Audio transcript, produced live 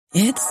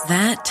It's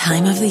that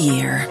time of the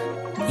year.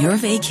 Your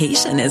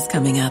vacation is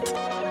coming up.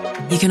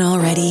 You can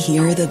already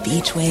hear the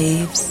beach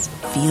waves,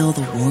 feel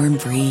the warm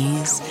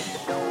breeze,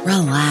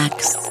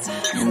 relax,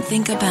 and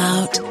think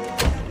about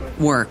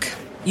work.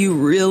 You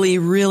really,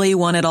 really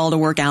want it all to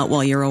work out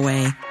while you're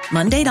away.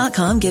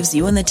 Monday.com gives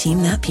you and the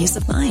team that peace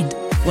of mind.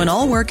 When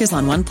all work is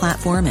on one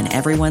platform and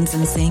everyone's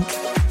in sync,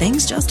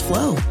 things just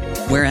flow.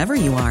 Wherever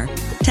you are,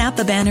 tap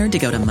the banner to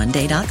go to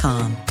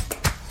Monday.com.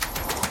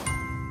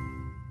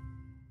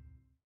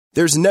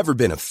 There's never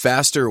been a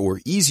faster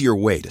or easier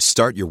way to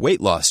start your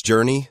weight loss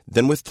journey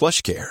than with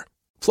PlushCare.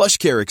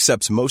 PlushCare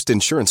accepts most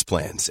insurance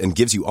plans and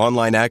gives you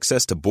online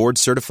access to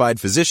board-certified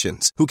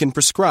physicians who can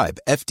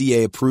prescribe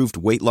FDA-approved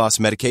weight loss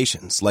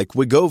medications like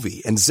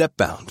Wegovy and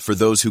Zepbound for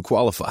those who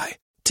qualify.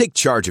 Take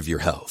charge of your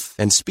health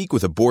and speak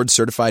with a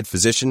board-certified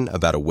physician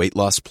about a weight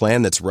loss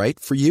plan that's right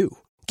for you.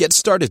 Get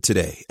started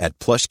today at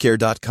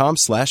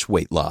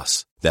plushcare.com/weight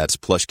loss. That's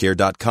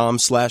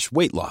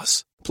plushcare.com/weight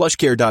loss.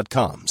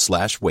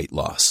 plushcare.com/weight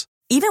loss.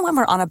 Even when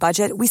we're on a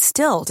budget, we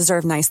still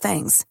deserve nice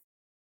things.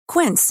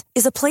 Quince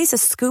is a place to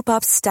scoop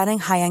up stunning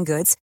high-end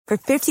goods for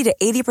 50 to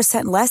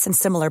 80% less than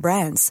similar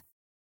brands.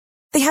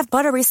 They have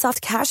buttery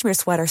soft cashmere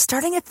sweaters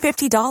starting at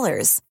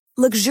 $50,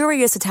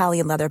 luxurious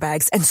Italian leather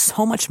bags, and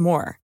so much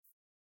more.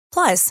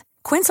 Plus,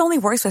 Quince only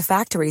works with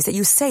factories that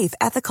use safe,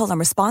 ethical, and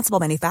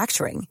responsible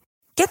manufacturing.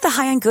 Get the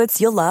high-end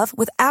goods you'll love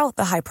without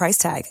the high price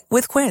tag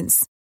with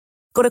Quince.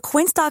 Go to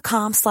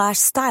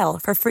quince.com/style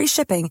for free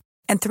shipping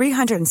and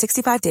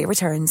 365-day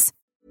returns.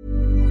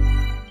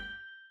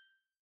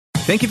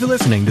 Thank you for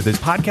listening to this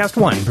Podcast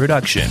One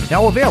production.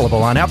 Now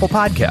available on Apple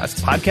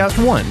Podcasts,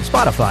 Podcast One,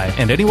 Spotify,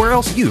 and anywhere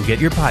else you get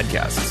your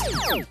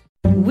podcasts.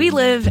 We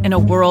live in a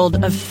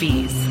world of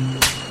fees.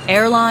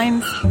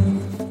 Airlines,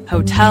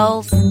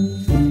 hotels,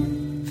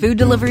 food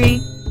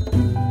delivery,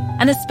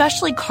 and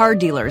especially car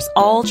dealers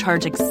all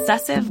charge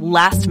excessive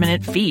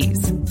last-minute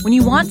fees. When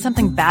you want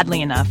something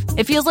badly enough,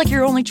 it feels like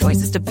your only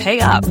choice is to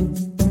pay up.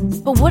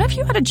 But what if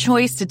you had a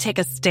choice to take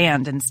a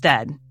stand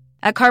instead?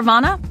 At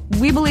Carvana,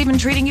 we believe in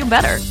treating you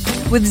better.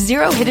 With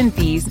zero hidden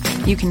fees,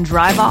 you can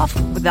drive off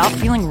without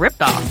feeling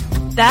ripped off.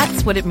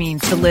 That's what it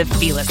means to live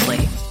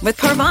fearlessly. With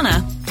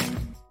Carvana.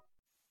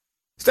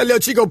 It's that little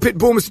Chico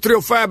Pitbull, Mr.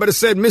 305, but I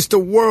said Mr.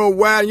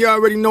 Worldwide. You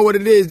already know what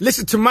it is.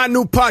 Listen to my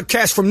new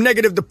podcast, From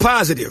Negative to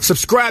Positive.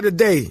 Subscribe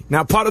today.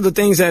 Now, part of the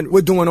things that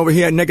we're doing over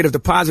here at Negative to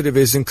Positive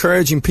is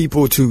encouraging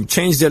people to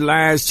change their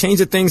lives, change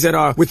the things that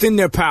are within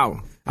their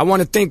power. I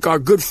want to thank our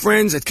good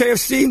friends at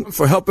KFC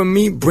for helping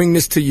me bring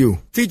this to you.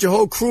 Feed your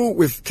whole crew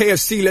with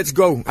KFC. Let's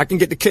go. I can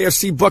get the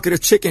KFC bucket of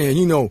chicken, and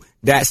you know,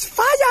 that's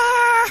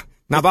fire.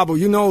 Now, Babu,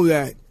 you know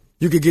that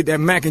you could get that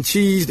mac and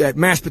cheese, that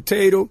mashed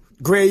potato,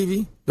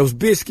 gravy, those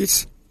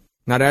biscuits.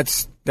 Now,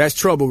 that's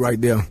trouble right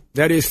there.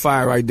 That is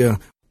fire right there.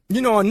 You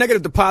know, on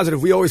Negative to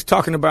Positive, we always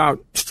talking about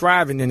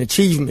striving and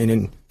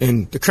achievement,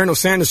 and the Colonel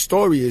Sanders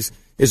story is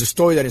a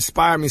story that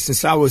inspired me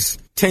since I was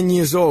 10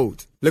 years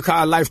old. Look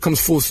how life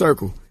comes full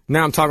circle.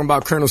 Now I'm talking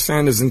about Colonel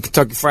Sanders and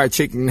Kentucky Fried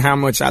Chicken and how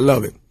much I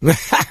love it.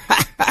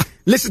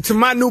 Listen to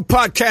my new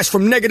podcast,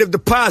 From Negative to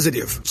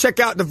Positive. Check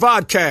out the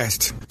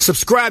vodcast.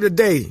 Subscribe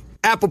today.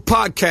 Apple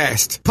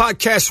Podcast,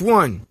 Podcast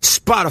One,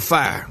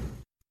 Spotify.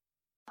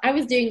 I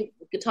was doing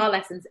guitar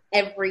lessons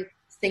every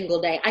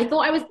single day. I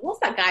thought I was, what's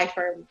that guy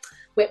from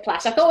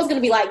Whiplash? I thought it was going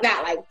to be like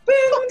that, like,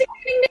 boom, ding,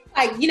 ding, ding.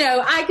 Like, you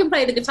know, I can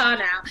play the guitar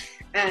now.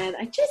 And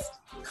I just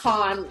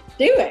can't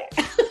do it.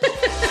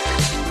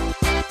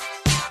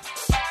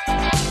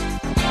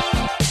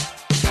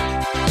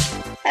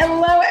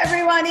 Hello,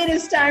 everyone. It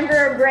is time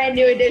for a brand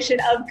new edition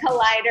of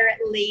Collider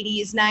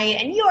Ladies Night.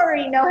 And you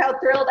already know how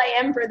thrilled I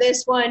am for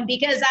this one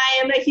because I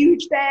am a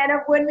huge fan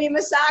of Wunmi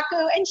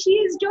Mosaku, and she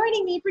is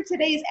joining me for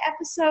today's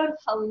episode.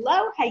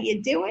 Hello, how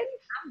you doing?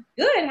 I'm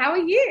good. How are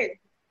you?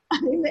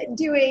 I'm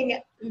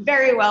doing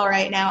very well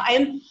right now.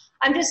 I'm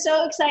just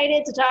so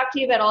excited to talk to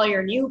you about all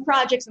your new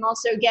projects and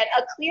also get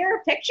a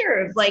clearer picture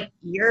of like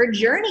your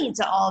journey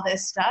to all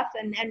this stuff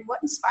and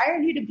what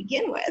inspired you to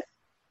begin with.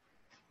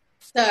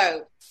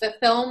 So the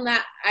film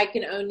that I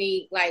can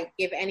only like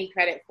give any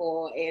credit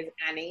for is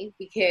Annie,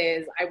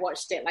 because I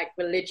watched it like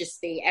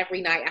religiously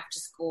every night after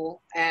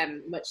school,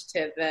 much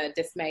to the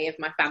dismay of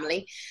my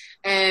family.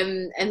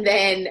 And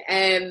then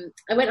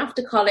I went off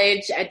to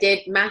college. I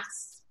did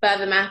maths,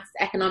 further maths,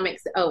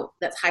 economics. Oh,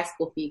 that's high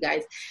school for you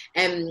guys.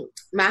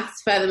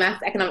 Maths, further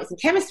maths, economics, and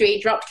chemistry.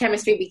 Dropped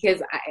chemistry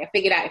because I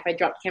figured out if I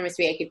dropped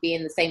chemistry, I could be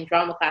in the same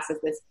drama class as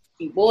this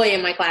cute boy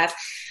in my class.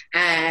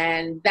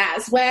 And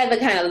that's where the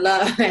kind of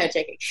love, no,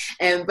 joking.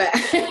 But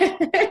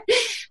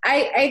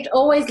I'd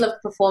always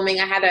loved performing.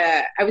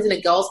 I was in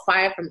a girls'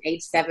 choir from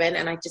age 7,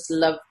 and I just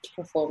loved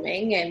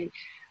performing. And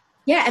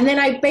yeah, and then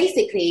I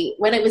basically,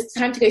 when it was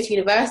time to go to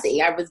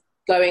university, I was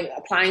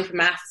applying for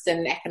maths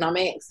and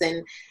economics,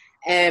 and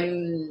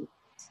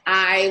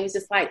I was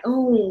just like,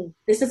 oh,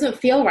 this doesn't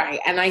feel right.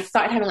 And I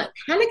started having like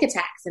panic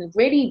attacks and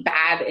really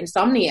bad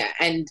insomnia.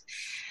 And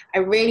I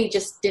really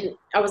just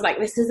I was like,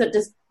 this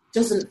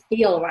doesn't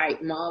feel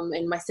right, Mom.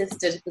 And my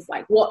sister was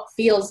like, what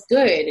feels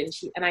good?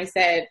 And I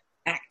said,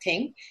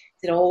 acting.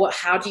 said, oh,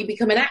 how do you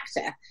become an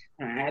actor?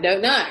 I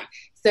don't know.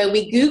 So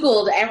we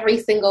Googled every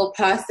single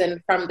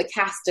person from the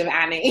cast of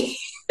Annie.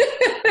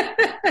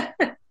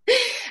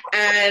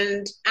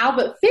 And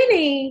Albert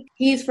Finney,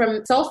 he's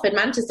from Salford,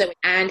 Manchester,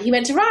 and he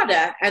went to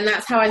RADA. And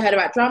that's how I heard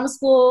about drama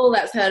school.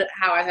 That's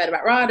how I heard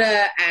about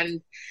RADA.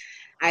 And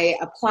I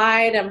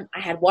applied. I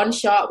had one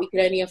shot. We could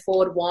only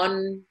afford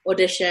one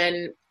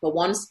audition for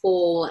one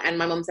school. And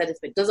my mom said, if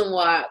it doesn't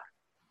work,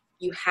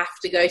 you have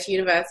to go to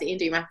university and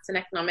do maths and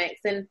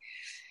economics. And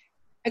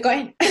I got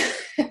in.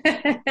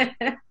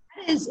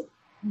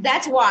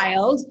 That's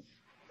wild.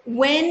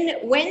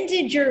 When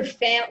did your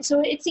family,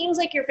 so it seems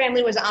like your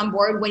family was on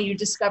board when you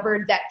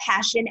discovered that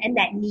passion and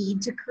that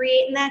need to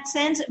create in that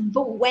sense,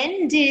 but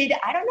when did,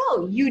 I don't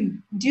know, you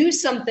do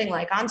something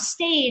like on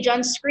stage,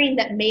 on screen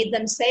that made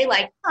them say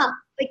like,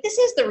 this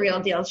is the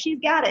real deal, she's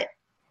got it?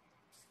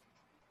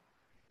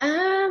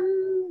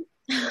 I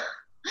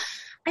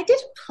did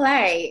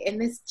play in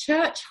this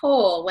church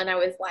hall when I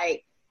was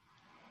like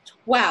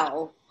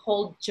 12,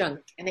 called Junk,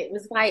 and it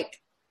was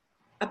like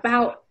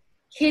about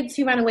kids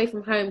who ran away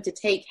from home to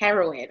take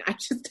heroin. I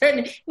just don't,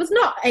 it was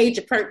not age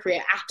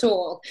appropriate at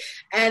all.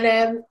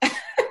 And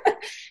what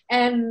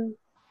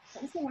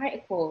was the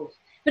writer called?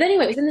 But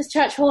anyway, it was in this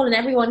church hall and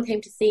everyone came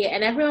to see it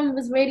and everyone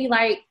was really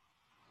like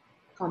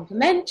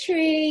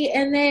complimentary.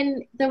 And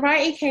then the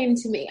writer came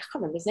to me, I can't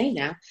remember his name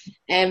now.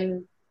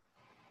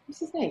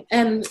 What's his name?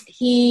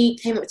 He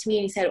came up to me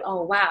and he said,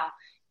 oh wow,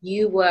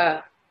 you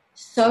were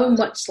so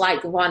much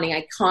like Ronnie.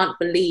 I can't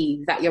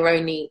believe that you're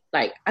only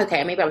like,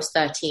 okay, maybe I was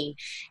 13.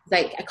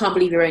 Like, I can't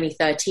believe you're only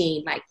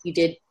 13. Like, you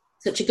did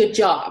such a good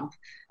job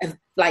of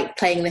like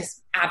playing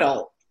this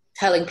adult,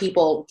 telling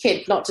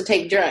kids not to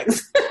take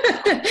drugs.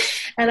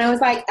 And I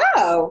was like,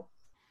 oh,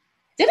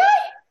 did I?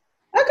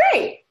 Oh,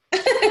 great.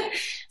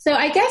 So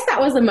I guess that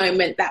was a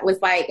moment that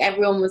was like,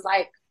 everyone was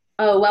like,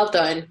 oh, well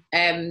done.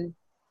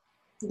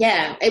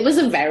 Yeah, it was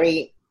a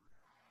very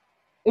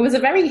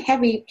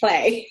heavy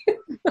play.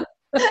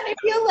 I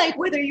feel like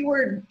whether you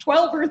were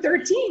 12 or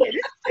 13,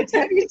 it's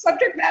heavy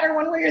subject matter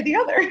one way or the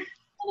other. I don't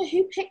know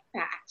who picked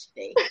that,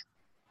 actually.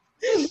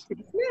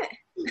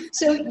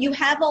 So you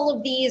have all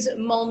of these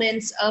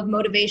moments of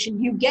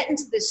motivation. You get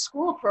into this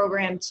school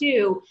program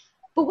too.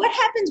 But what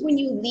happens when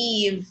you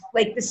leave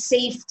like the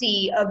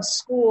safety of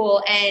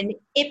school and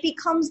it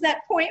becomes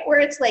that point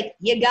where it's like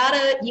you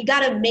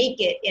gotta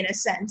make it in a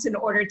sense in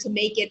order to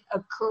make it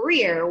a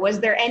career? Was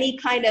there any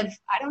kind of,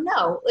 I don't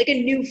know, like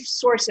a new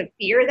source of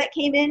fear that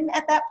came in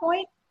at that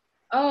point?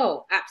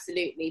 Oh,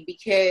 absolutely.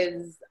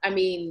 Because I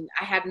mean,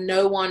 I had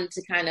no one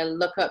to kind of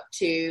look up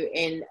to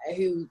in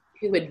who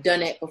had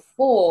done it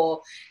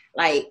before,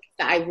 like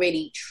that I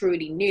really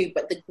truly knew.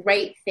 But the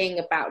great thing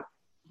about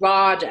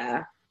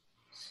RADA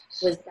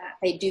was that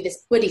they do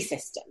this buddy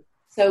system.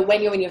 So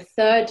when you're in your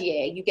third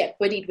year, you get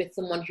buddied with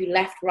someone who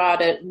left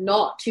RADA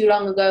not too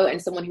long ago and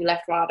someone who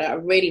left RADA a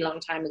really long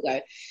time ago.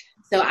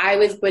 So I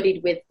was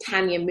buddied with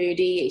Tanya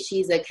Moody.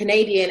 She's a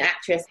Canadian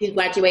actress who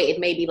graduated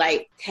maybe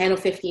like 10 or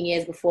 15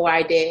 years before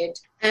I did.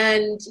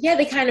 And yeah,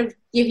 they kind of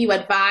give you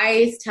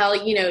advice, tell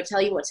you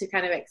what to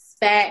kind of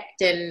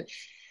expect.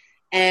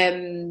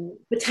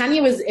 But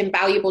Tanya was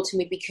invaluable to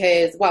me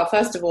because, well,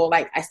 first of all,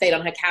 like I stayed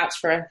on her couch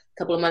for a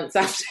couple of months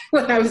after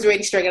when I was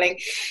really struggling,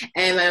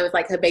 and I was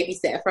like her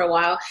babysitter for a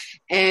while.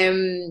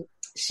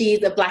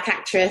 She's a Black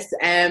actress, so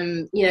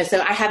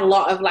I had a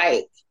lot of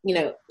like,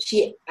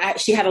 she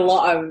had a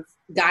lot of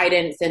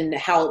guidance and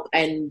help,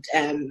 and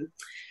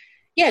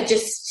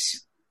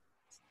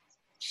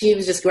she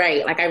was just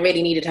great. Like I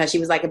really needed her. She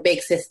was like a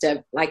big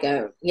sister,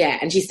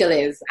 and she still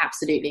is,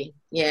 absolutely,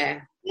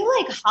 yeah. I feel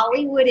like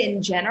Hollywood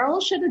in general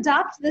should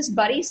adopt this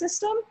buddy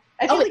system.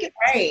 I feel like it's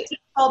great.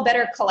 All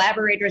better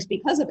collaborators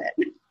because of it.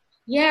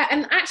 Yeah,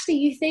 and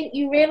actually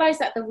you realize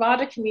that the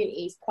RADA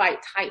community is quite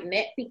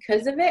tight-knit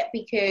because of it,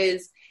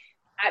 because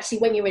actually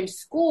when you're in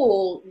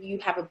school, you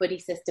have a buddy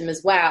system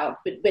as well,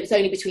 but it's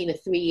only between the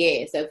 3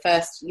 years. So in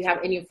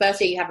your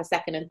first year, you have a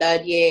second and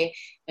third year,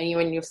 and you're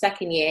in your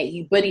second year,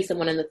 you buddy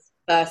someone in the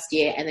first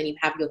year, and then you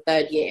have your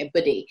third year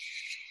buddy.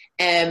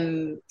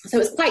 So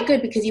it's quite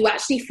good because you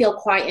actually feel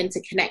quite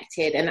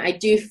interconnected. And I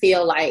do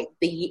feel like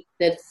the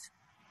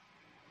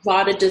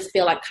RADA does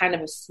feel like kind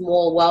of a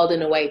small world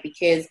in a way,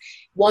 because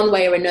one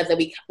way or another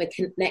we're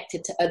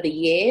connected to other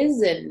years.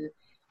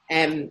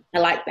 And I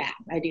like that.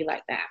 I do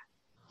like that.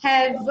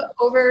 Have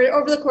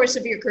over the course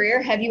of your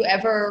career, have you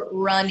ever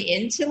run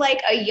into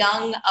like a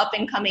young up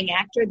and coming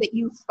actor that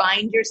you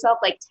find yourself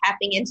like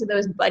tapping into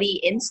those buddy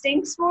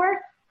instincts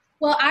for?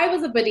 Well, I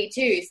was a buddy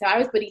too. So I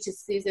was buddy to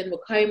Susan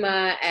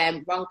Wokoma,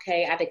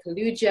 Ronke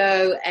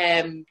Adekunle,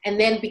 and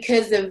then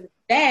because of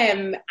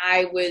them,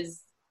 I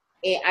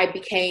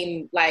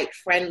became like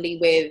friendly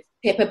with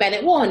Pippa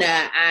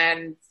Bennett-Warner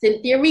and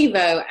Cynthia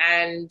Erivo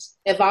and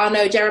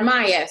Ivano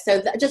Jeremiah.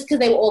 So just because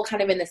they were all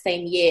kind of in the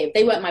same year,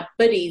 they weren't my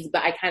buddies,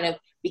 but I kind of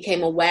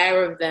became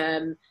aware of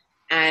them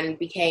and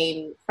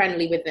became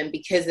friendly with them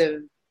because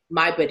of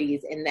my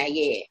buddies in their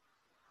year.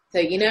 So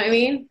you know what I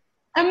mean?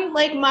 I'm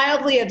like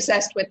mildly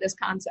obsessed with this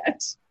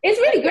concept. It's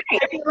really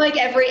great. I feel like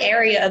every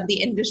area of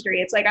the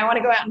industry, it's like, I want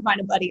to go out and find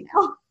a buddy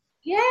now.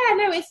 Yeah,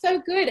 no, it's so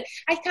good.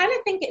 I kind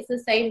of think it's the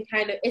same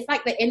kind of, it's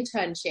like the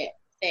internship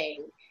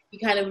thing. You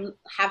kind of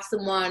have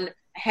someone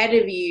ahead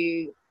of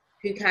you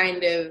who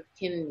kind of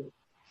can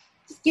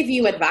just give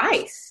you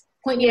advice,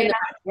 point you in the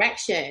right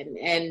direction.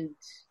 And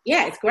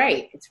yeah, it's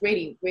great. It's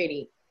really,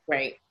 really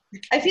great.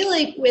 I feel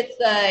like with,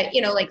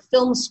 like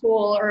film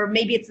school, or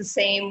maybe it's the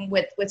same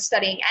with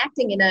studying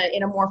acting in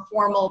a more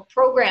formal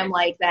program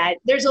like that,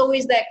 there's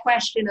always that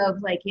question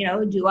of like,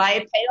 do I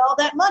pay all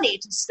that money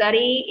to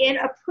study in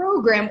a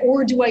program,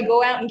 or do I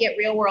go out and get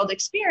real world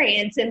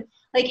experience? And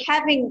like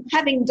having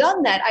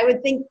done that,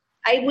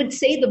 I would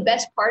say the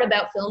best part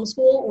about film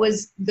school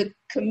was the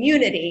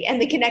community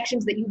and the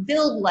connections that you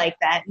build like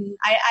that. And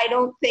I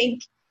don't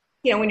think,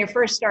 when you're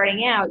first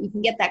starting out, you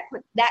can get that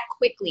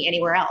quickly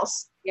anywhere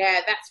else.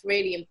 Yeah, that's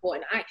really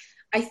important.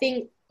 I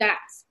think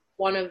that's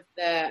one of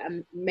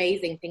the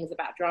amazing things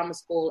about drama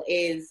school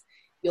is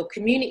your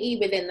community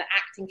within the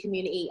acting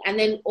community. And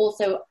then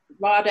also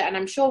RADA, and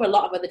I'm sure a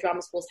lot of other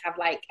drama schools have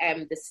like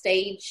the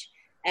stage,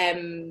 what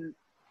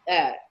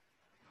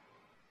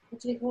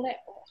do they call it?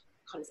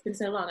 God, it's been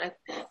so long. I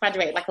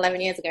graduated like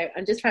 11 years ago.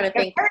 I'm just trying to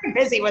think. You're very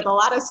busy with a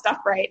lot of stuff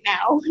right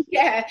now.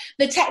 Yeah,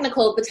 the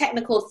technical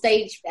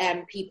stage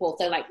people.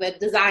 So like the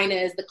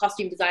designers, the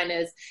costume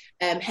designers,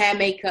 hair,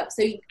 makeup.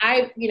 So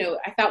I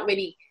felt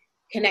really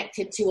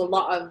connected to a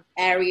lot of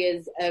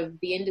areas of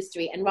the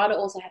industry. And RADA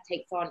also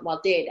takes on,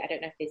 did, I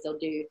don't know if they still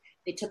do,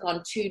 they took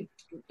on 2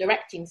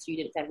 directing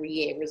students every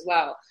year as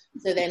well.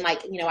 So then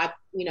like,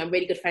 I'm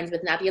really good friends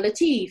with Nadia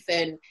Latif,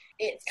 and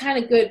it's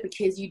kind of good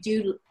because you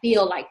do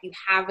feel like you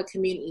have a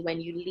community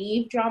when you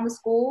leave drama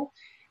school,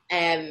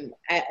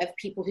 of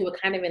people who are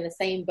kind of in the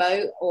same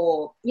boat,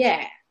 or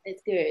yeah,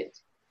 it's good.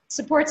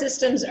 Support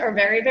systems are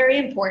very, very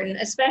important,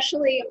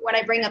 especially when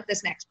I bring up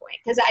this next point,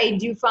 because I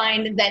do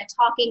find that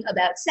talking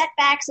about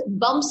setbacks,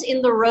 bumps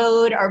in the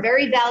road are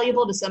very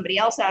valuable to somebody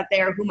else out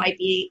there who might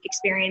be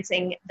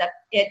experiencing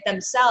it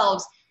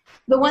themselves.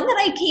 The one that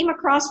I came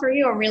across for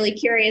you, I'm really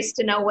curious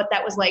to know what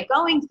that was like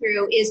going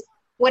through, is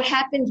what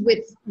happened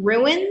with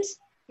Ruined,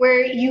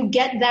 where you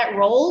get that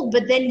role,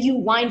 but then you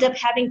wind up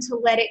having to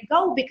let it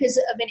go because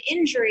of an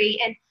injury.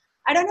 And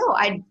I don't know,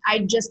 I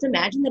just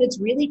imagine that it's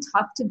really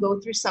tough to go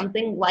through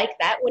something like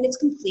that when it's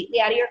completely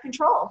out of your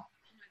control. Oh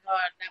my God,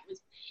 that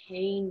was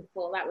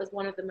painful. That was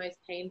one of the most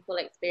painful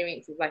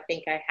experiences I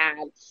think I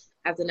had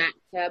as an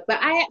actor.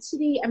 But I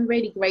actually am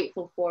really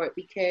grateful for it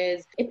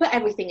because it put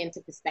everything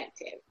into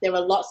perspective. There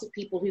are lots of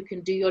people who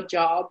can do your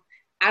job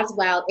as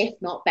well, if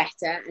not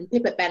better. And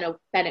Pippa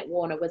Bennett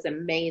Warner was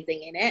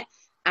amazing in it.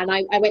 And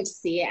I went to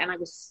see it and I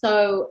was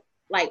so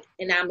like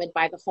enamored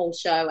by the whole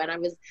show, and I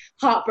was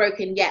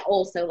heartbroken yet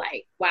also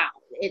like, wow,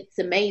 it's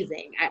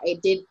amazing.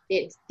 It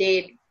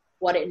did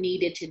what it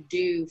needed to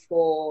do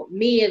for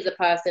me as a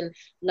person,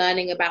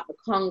 learning about the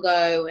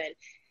Congo,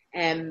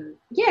 and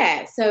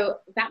so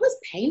that was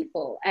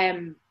painful.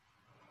 And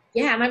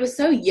I was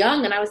so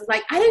young, and I was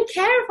like, I don't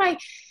care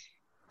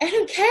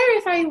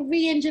if I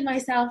re-injure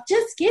myself,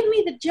 just give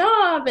me the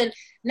job. And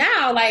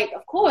now, like,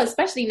 of course,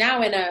 especially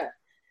now in a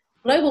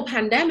global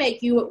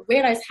pandemic, you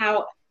realize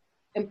how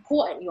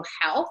important your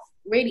health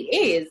really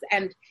is,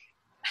 and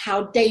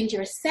how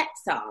dangerous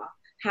sets are,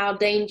 how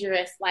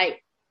dangerous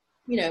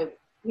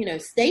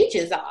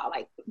stages are,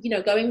 like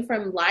going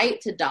from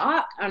light to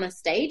dark on a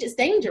stage, it's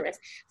dangerous.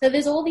 So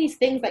there's all these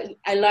things that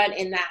I learned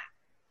in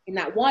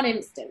that one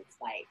instance,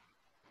 like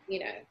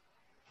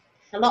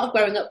a lot of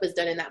growing up was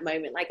done in that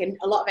moment, like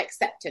a lot of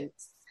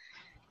acceptance,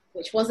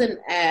 which wasn't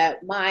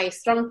my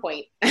strong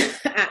point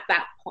at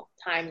that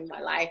time in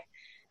my life.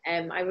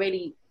 I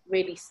really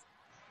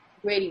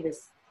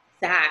was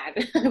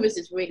sad. I was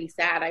just really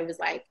sad. I was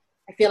like,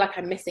 I feel like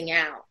I'm missing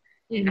out.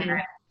 Mm-hmm.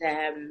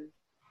 And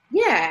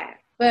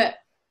but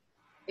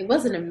it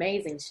was an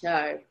amazing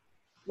show.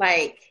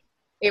 Like,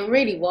 it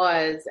really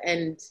was.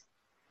 And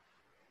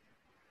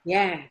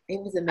yeah,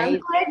 it was amazing.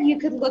 I'm glad you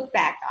could look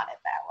back on it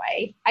that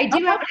way. I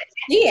do have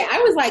Yeah,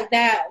 I was like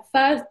that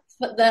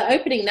the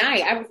opening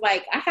night. I was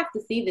like, I have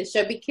to see this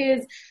show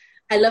because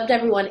I loved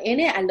everyone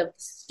in it. I loved the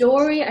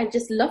story. I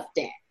just loved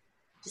it.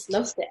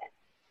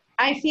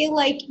 I feel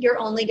like you're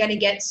only going to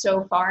get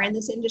so far in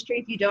this industry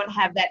if you don't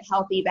have that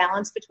healthy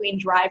balance between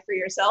drive for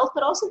yourself,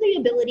 but also the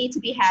ability to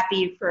be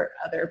happy for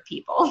other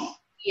people.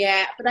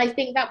 Yeah, but I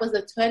think that was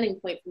a turning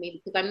point for me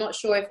because I'm not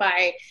sure if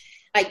I,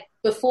 like,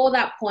 before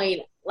that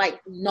point, like,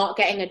 not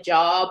getting a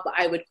job,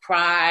 I would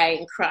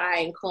cry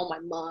and call my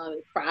mom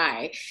and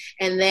cry.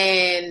 And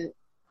then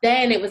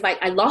it was like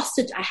I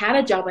had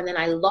a job and then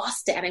I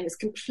lost it and it was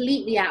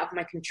completely out of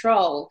my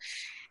control.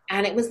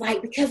 And it was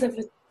like because of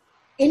an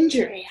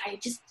injury,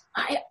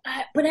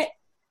 but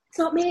it's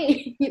not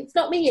me. It's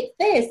not me. It's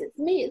this. It's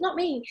me. It's not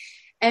me.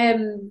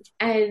 And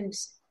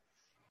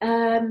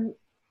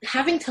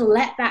having to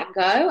let that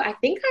go, I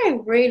think I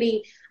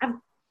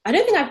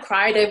don't think I've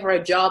cried over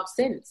a job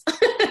since.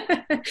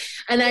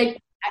 And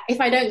if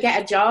I don't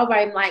get a job,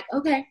 I'm like,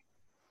 okay.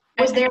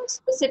 Was there a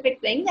specific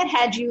thing that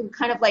had you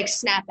kind of like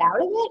snap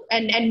out of it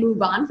and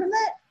move on from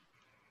that?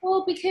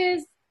 Well,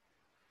 because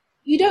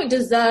you don't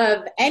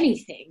deserve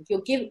anything.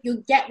 You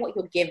get what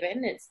you're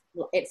given.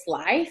 It's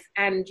life,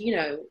 and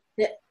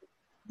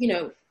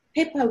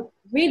Pippa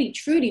really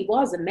truly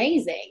was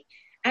amazing.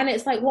 And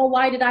it's like, well,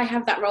 why did I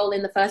have that role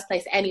in the first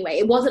place anyway?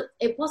 It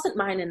wasn't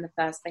mine in the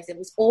first place. It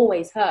was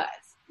always hers.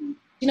 Do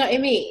you know what I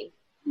mean?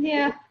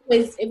 Yeah.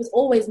 It was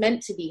always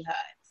meant to be hers.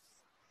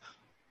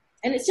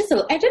 And it's just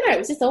I don't know. It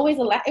was just always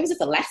it was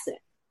just a lesson.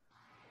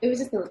 It was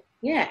just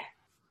yeah.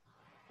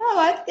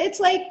 Oh,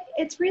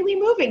 it's really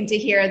moving to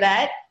hear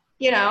that,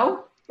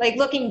 like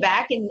looking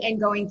back and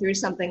going through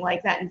something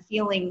like that and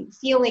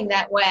feeling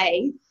that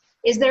way.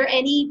 Is there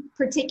any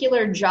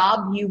particular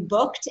job you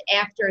booked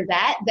after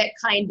that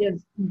kind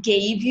of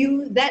gave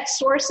you that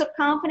source of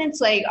confidence?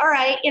 Like, all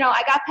right,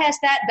 I got past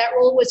that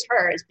role was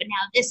hers, but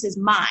now this is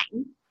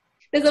mine.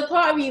 There's a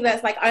part of me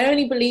that's like, I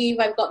only believe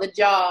I've got the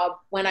job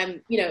when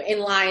I'm, in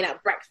line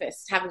at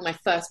breakfast, having my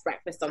first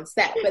breakfast on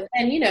set. But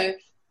then,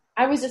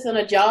 I was just on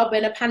a job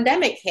and a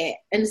pandemic hit.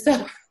 And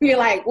so you're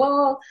like,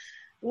 well,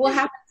 what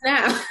happens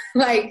now?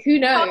 Like, who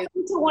knows?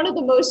 To one of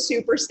the most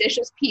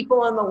superstitious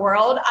people in the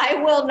world, I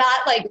will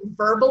not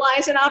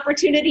verbalize an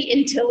opportunity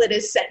until it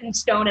is set in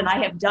stone and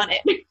I have done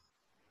it.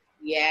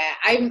 Yeah,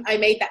 I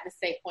made that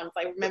mistake once.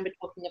 I remember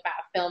talking about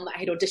a film that I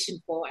had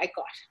auditioned for. I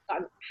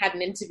had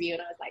an interview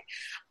and I was like,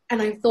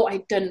 and I thought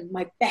I'd done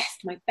my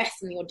best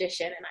in the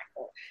audition.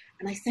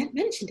 And I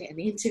mentioned it in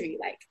the interview,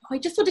 like, I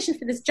just auditioned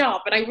for this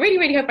job, but I really,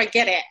 really hope I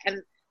get it. And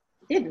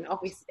I didn't,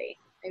 obviously.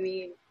 I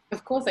mean,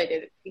 of course I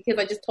did, because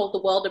I just told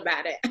the world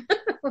about it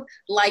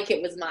like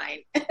it was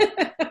mine.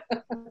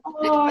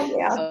 Oh,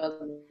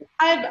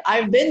 yeah.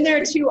 I've been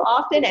there too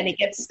often, and it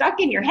gets stuck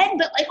in your head,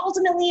 but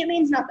ultimately it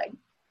means nothing.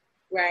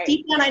 Right.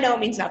 Deep down, I know it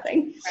means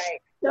nothing. Right.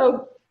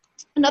 So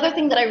another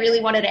thing that I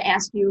really wanted to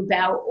ask you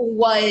about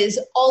was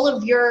all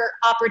of your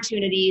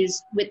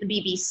opportunities with the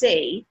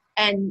BBC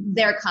and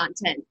their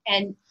content.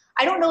 And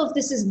I don't know if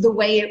this is the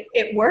way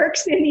it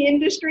works in the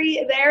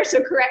industry there,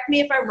 so correct me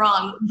if I'm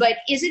wrong, but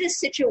is it a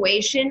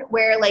situation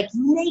where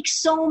you make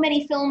so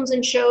many films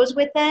and shows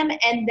with them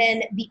and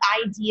then the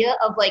idea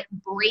of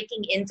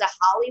breaking into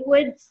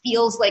Hollywood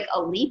feels like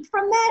a leap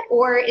from that?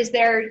 Or is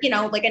there,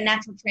 a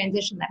natural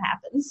transition that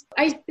happens?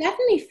 I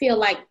definitely feel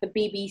like the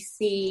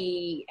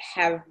BBC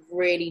have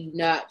really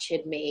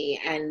nurtured me,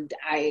 and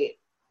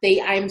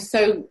I'm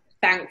so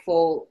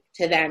thankful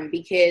to them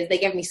because they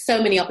gave me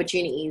so many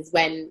opportunities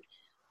when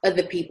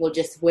other people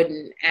just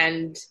wouldn't.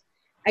 And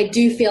I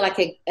do feel like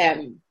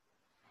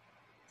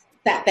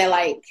that they're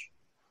like,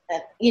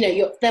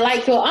 they're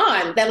like your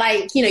aunt. They're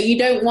like, you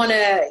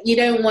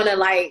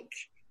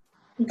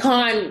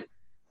can't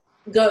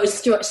go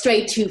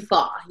stray too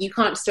far. You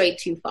can't stray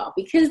too far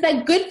because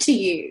they're good to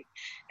you,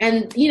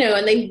 and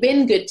and they've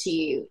been good to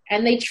you,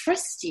 and they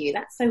trust you.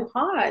 That's so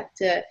hard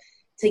to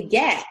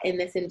get in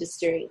this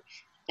industry.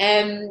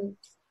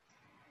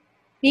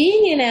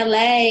 Being in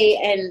LA,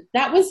 and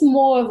that was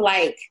more of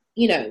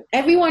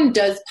everyone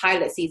does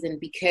pilot season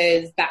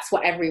because that's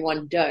what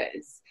everyone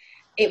does.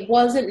 It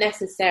wasn't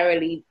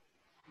necessarily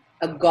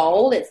a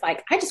goal. It's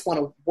like, I just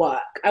want to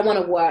work. I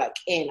want to work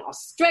in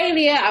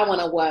Australia. I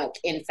want to work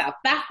in South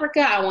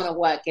Africa. I want to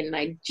work in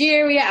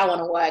Nigeria. I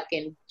want to work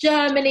in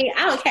Germany.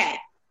 I don't care.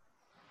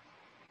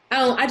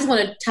 I just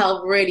want to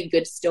tell really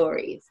good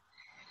stories.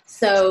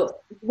 So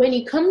when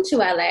you come to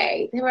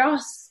LA, there are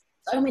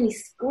so many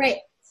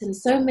scripts and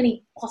so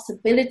many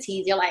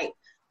possibilities. You're like,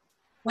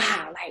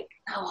 wow,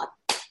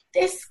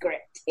 this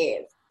script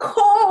is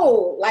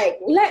cool.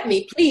 Let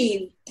me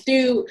please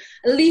at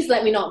least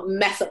let me not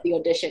mess up the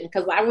audition,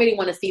 because I really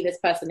want to see this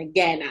person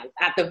again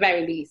at the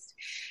very least.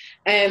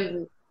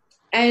 And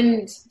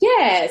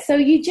yeah, so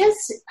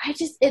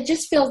it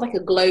just feels like a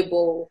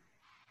global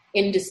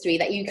industry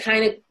that you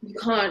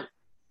can't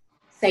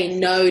say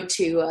no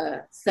to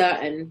a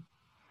certain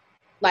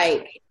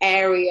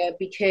area,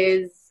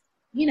 because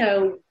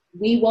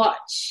we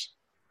watch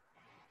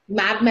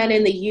Mad Men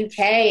in the UK,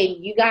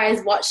 and you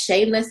guys watch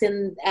Shameless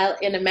in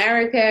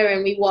America,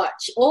 and we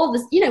watch all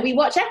this. We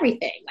watch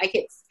everything.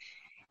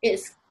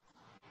 It's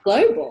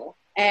global.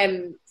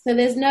 So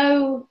there's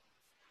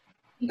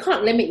you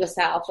can't limit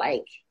yourself.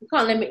 You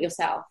can't limit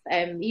yourself.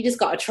 You just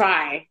got to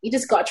try. You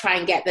just got to try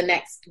and get the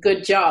next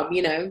good job.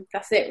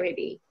 That's it,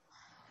 really.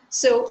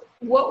 So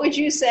what would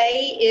you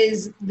say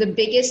is the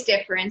biggest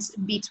difference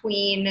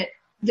between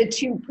the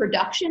two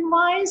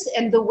production-wise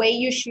and the way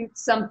you shoot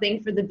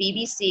something for the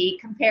BBC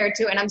compared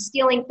to, and I'm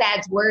stealing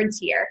Thad's words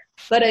here,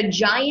 but a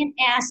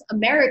giant-ass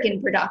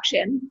American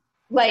production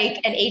like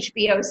an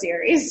HBO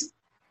series?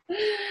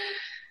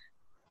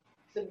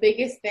 The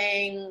biggest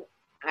thing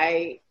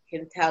I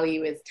can tell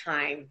you is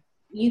time.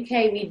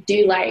 UK, we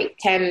do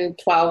 10,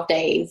 12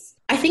 days.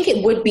 I think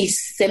it would be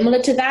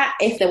similar to that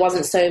if there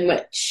wasn't so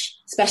much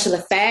special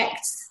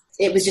effects.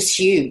 It was just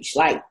huge.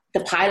 The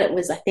pilot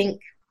was, I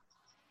think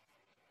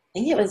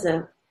it was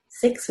a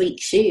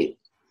 6-week shoot.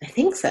 I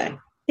think so. I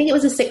think it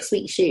was a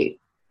 6-week shoot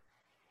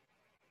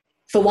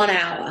for 1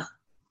 hour.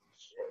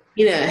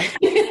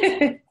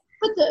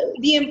 But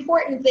the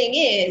important thing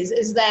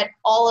is that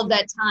all of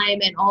that time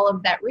and all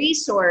of that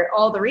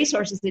all the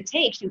resources it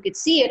takes, you could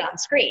see it on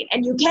screen,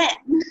 and you can.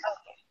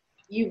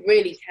 You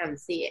really can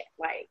see it.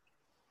 Like,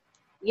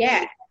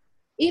 yeah,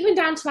 even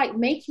down to like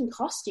making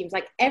costumes.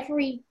 Like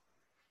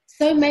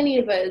so many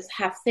of us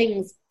have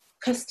things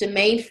custom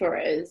made for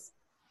us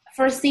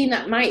for a scene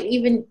that might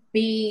even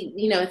be,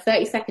 a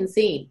 30-second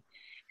scene,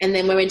 and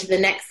then we're into the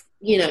next,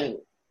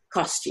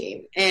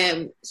 costume.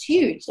 It's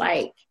huge.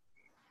 Like,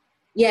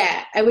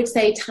 yeah, I would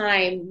say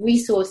time,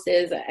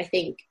 resources, I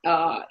think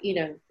are,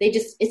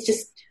 it's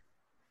just,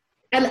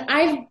 and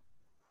I've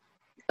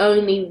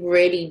only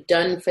really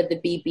done for the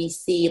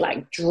BBC,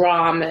 like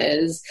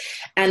dramas,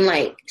 and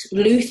like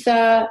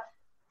Luther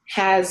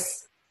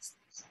has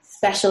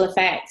special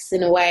effects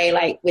in a way,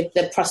 like with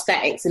the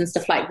prosthetics and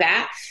stuff like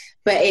that,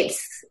 but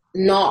it's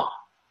not,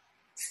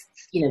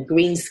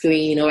 green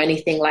screen or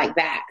anything like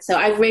that. So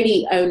I've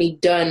really only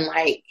done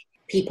like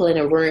people in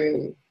a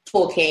room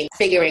talking,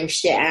 figuring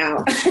shit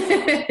out.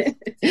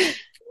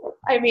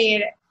 I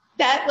mean,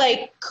 that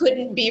like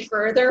couldn't be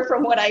further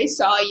from what I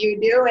saw you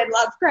do in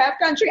Lovecraft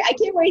Country. I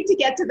can't wait to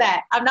get to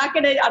that. I'm not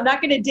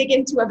gonna dig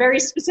into a very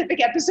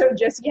specific episode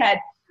just yet,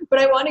 but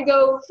I want to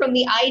go from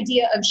the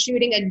idea of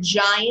shooting a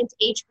giant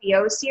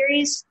HBO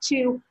series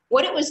to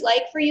what it was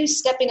like for you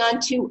stepping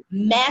onto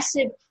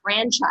massive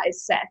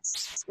franchise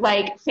sets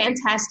like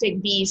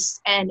Fantastic Beasts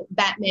and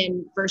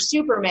Batman vs.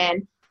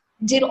 Superman.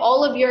 Did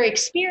all of your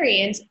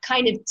experience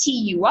kind of tee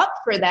you up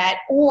for that?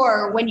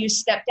 Or when you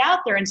stepped out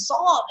there and saw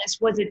all this,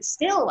 was it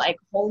still like,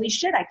 holy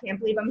shit, I can't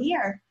believe I'm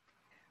here?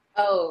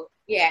 Oh,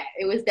 yeah,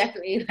 it was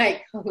definitely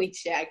like, holy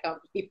shit, I can't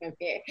believe I'm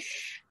here.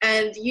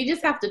 And you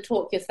just have to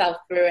talk yourself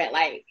through it.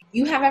 Like,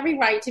 you have every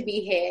right to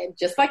be here,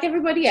 just like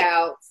everybody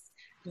else.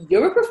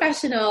 You're a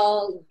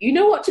professional. You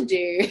know what to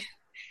do.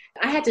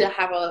 I had to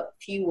have a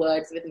few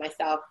words with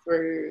myself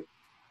through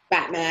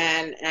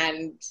Batman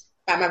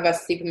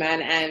vs.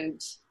 Superman and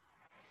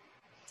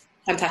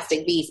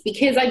Fantastic Beasts,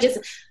 because I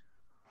don't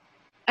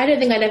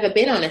think I'd ever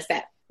been on a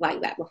set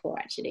like that before,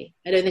 actually.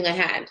 I don't think I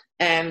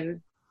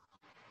had.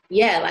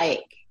 Yeah,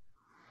 like,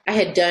 I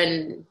had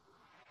done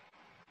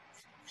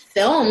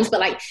films, but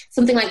like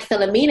something like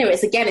Philomena,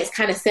 it's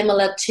kind of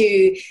similar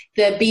to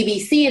the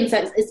BBC in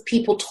sense it's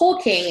people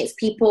talking, it's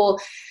people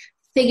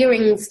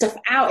figuring stuff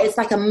out. It's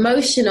like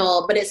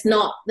emotional, but it's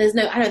not, I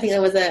don't think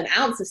there was an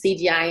ounce of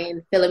CGI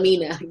in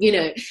Philomena,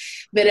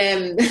 but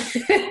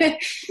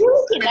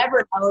you can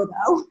never know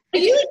though.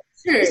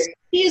 True.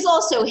 He's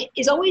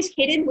always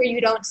hidden where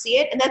you don't see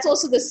it, and that's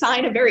also the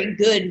sign of very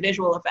good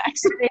visual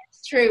effects.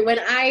 It's true. When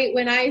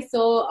I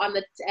saw on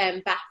the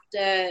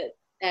BAFTA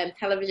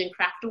Television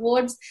Craft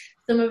Awards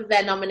some of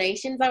their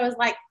nominations, I was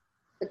like,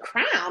 The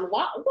Crown?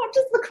 What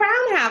does The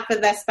Crown have for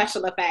their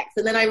special effects?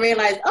 And then I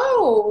realized,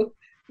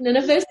 none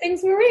of those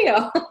things were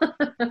real.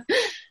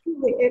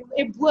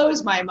 It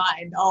blows my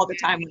mind all the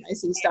time when I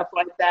see stuff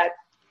like that.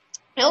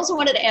 I also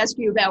wanted to ask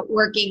you about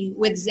working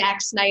with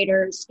Zack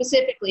Snyder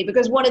specifically,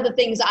 because one of the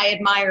things I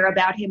admire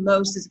about him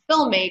most as a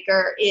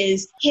filmmaker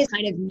is his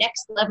kind of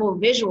next level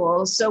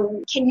visuals.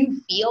 So can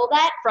you feel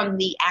that from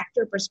the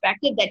actor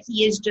perspective, that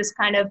he is just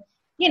kind of,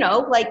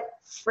 like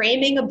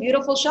framing a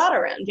beautiful shot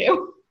around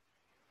you?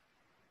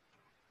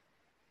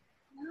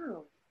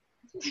 No,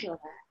 I didn't feel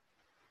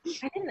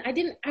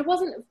that. I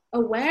wasn't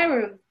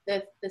aware of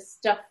the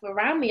stuff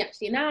around me,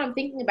 actually. Now I'm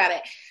thinking about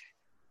it.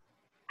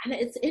 And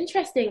it's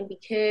interesting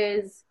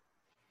because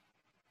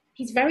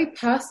he's very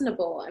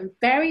personable and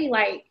very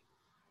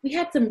we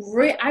had some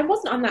I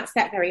wasn't on that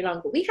set very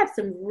long, but we had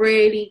some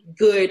really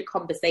good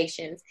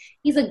conversations.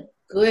 He's a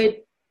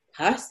good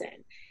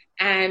person.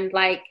 And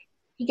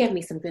he gave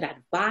me some good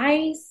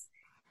advice,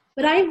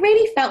 but I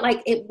really felt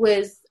like it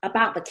was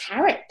about the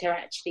character,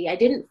 actually. I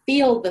didn't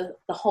feel the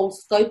whole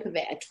scope of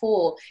it at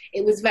all.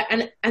 It was,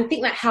 and I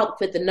think that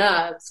helped with the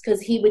nerves,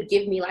 because he would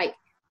give me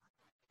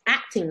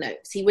acting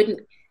notes. He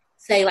wouldn't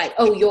say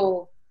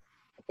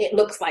it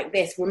looks like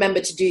this, remember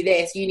to do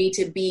this, you need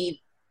to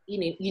be, you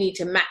need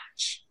to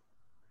match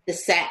the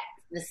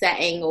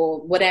setting or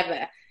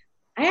whatever.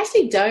 I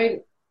actually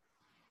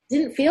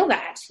didn't feel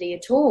that actually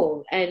at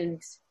all.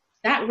 And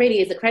that really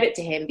is a credit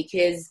to him,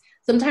 because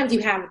sometimes you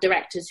have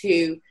directors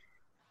who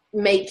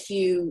make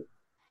you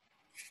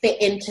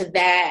fit into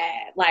their,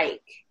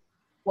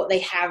 what they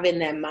have in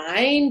their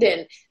mind,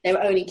 and they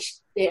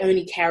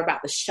only care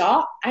about the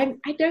shot. I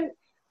don't.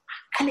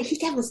 And he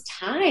gave us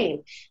time.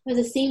 There was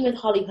a scene with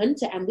Holly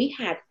Hunter, and we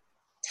had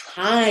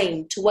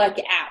time to work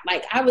it out.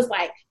 I was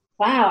like,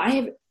 wow,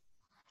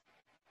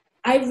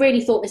 I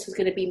really thought this was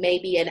going to be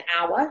maybe an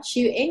hour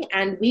shooting,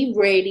 and we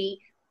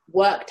really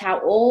worked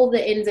out all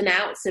the ins and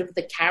outs of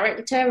the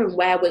character and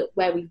where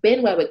we've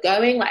been, where we're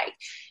going.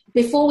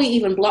 Before we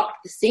even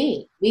blocked the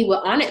scene, we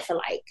were on it for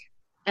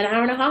an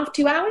hour and a half,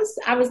 2 hours.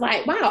 I was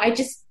like, wow,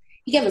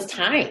 he gave us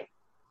time.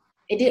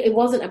 It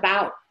wasn't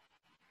about,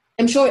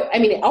 I'm sure,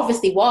 it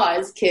obviously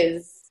was,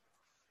 because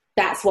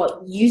that's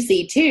what you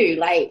see too.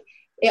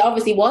 It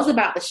obviously was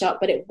about the shot,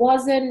 but it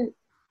wasn't,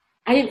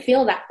 I didn't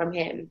feel that from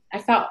him. I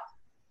felt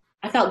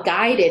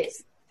guided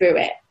through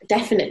it,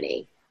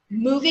 definitely.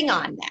 Moving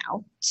on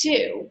now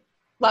to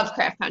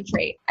Lovecraft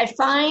Country. I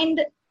find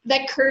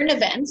that current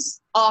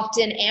events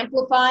often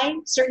amplify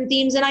certain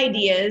themes and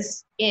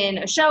ideas in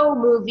a show,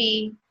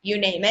 movie, you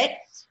name it.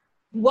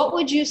 What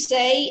would you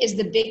say is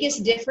the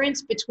biggest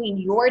difference between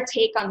your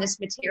take on this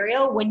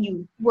material when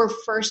you were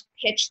first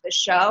pitched the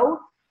show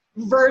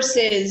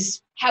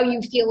versus how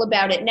you feel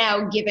about it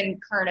now given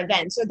current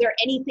events? Are there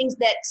any things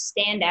that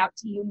stand out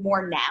to you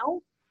more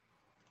now?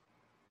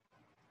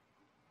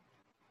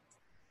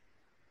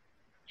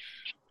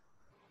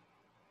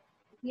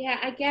 Yeah,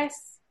 I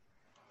guess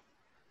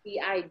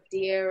the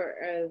idea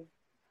of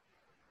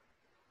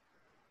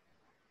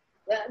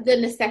the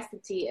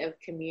necessity of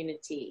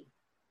community,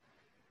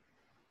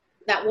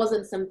 that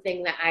wasn't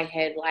something that I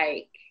had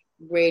like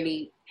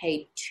really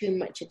paid too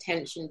much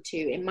attention to.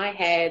 In my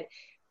head,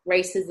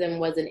 racism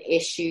was an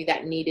issue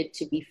that needed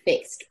to be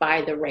fixed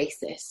by the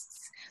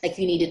racists. Like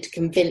you needed to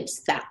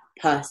convince that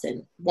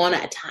person one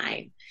at a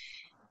time,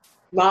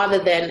 rather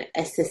than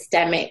a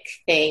systemic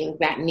thing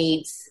that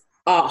needs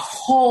a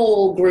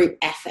whole group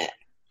effort.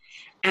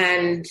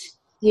 And,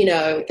 you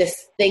know,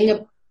 this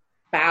thing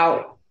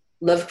about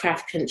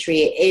Lovecraft Country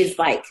is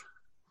like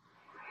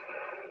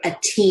a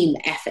team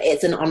effort.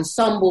 It's an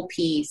ensemble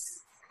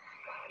piece.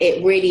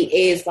 It really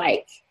is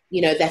like,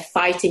 you know, they're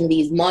fighting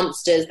these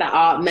monsters that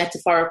are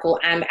metaphorical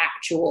and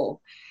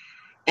actual.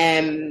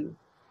 And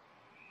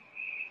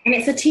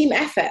it's a team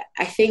effort.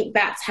 I think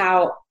that's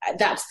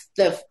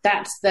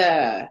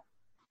the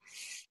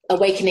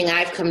awakening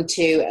I've come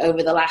to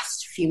over the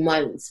last few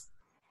months,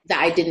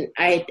 that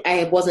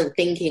I wasn't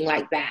thinking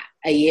like that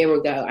a year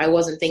ago. I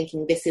wasn't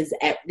thinking this is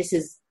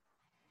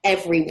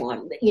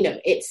everyone, you know,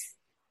 it's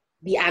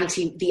the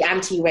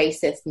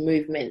anti-racist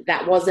movement.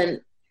 That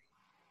wasn't,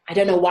 I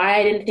don't know why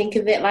I didn't think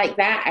of it like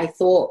that. I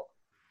thought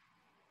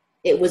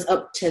it was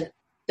up to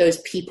those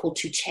people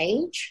to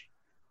change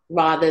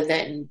rather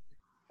than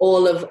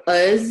all of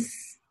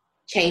us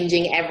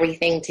changing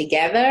everything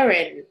together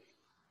and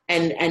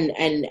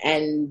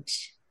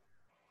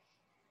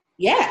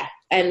yeah.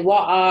 And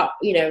what are,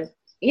 you know,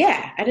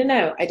 yeah, I don't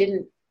know. I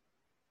don't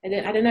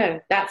know.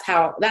 That's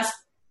why,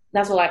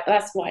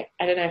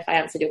 I don't know if I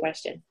answered your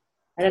question.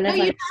 I don't know.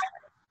 No,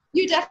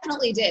 you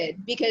definitely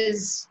did,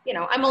 because, you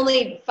know, I'm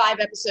only 5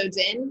 episodes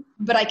in,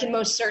 but I can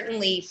most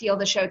certainly feel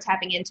the show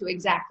tapping into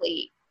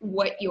exactly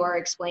what you are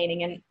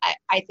explaining. And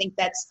I think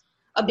that's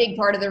a big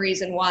part of the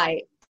reason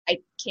why I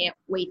can't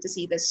wait to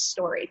see this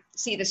story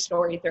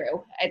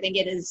through. I think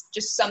it is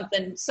just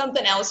something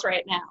else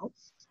right now.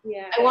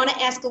 Yeah. I want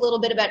to ask a little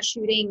bit about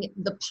shooting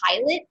the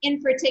pilot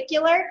in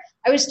particular.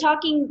 I was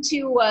talking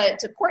to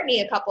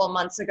Courtney a couple of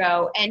months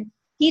ago, and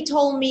he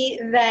told me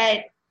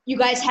that you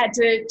guys had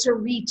to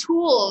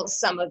retool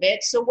some of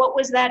it. So what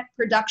was that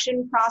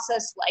production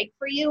process like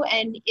for you?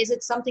 And is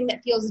it something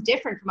that feels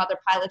different from other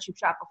pilots you've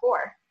shot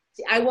before?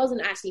 See, I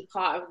wasn't actually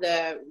part of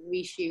the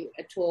reshoot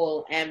at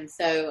all.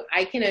 So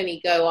I can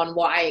only go on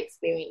what I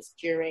experienced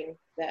during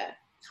the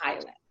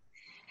pilot,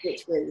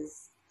 which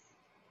was,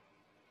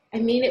 I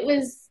mean,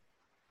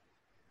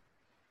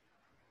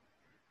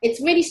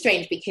 it's really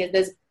strange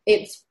because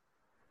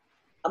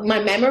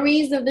my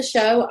memories of the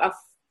show are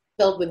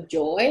filled with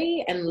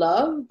joy and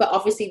love, but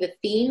obviously the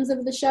themes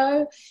of the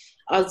show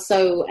are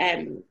so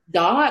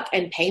dark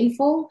and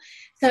painful.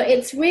 So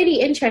it's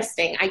really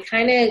interesting. I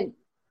kind of,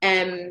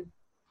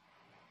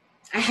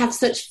 I have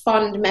such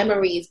fond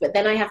memories, but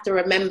then I have to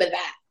remember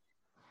that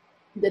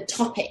the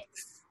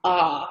topics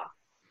are,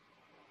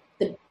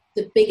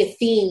 the bigger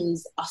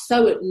themes are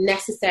so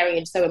necessary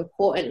and so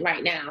important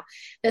right now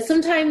that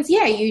sometimes,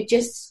 yeah,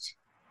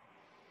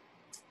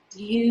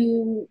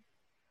 you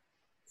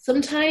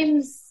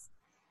sometimes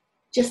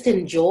just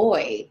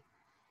enjoy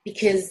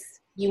because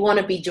you want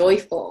to be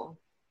joyful.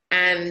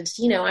 And,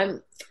 you know,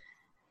 I'm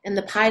in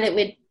the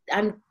pilot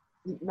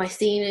my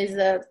scene is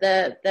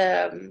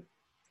the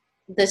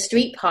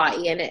street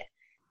party, and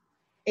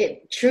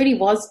it truly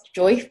was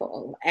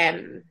joyful.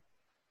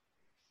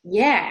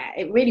 Yeah,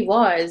 it really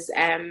was.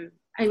 I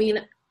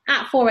mean,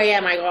 at 4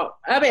 a.m. I got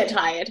a bit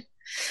tired.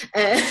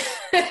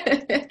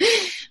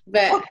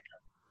 But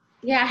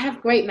yeah, I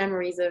have great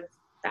memories of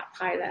that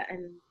pilot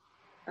and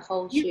the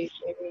whole shoot.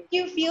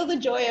 You feel the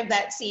joy of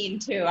that scene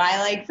too.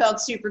 I felt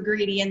super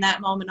greedy in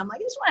that moment. I'm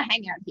like, I just want to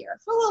hang out here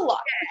for a little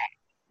longer.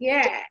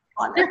 Yeah.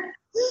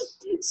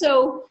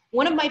 So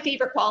one of my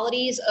favorite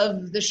qualities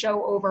of the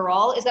show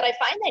overall is that I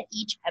find that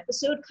each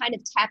episode kind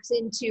of taps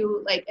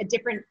into like a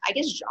different, I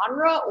guess,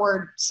 genre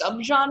or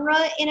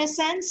subgenre in a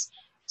sense.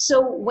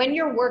 So when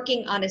you're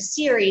working on a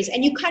series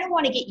and you kind of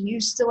want to get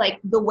used to like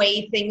the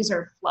way things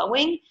are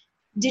flowing,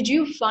 did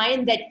you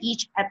find that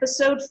each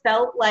episode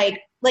felt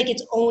like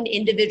its own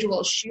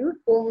individual shoot,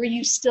 or were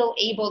you still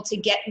able to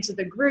get into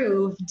the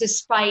groove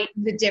despite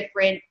the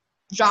different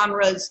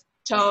genres,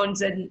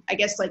 tones, and I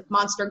guess like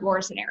monster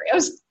gore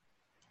scenarios?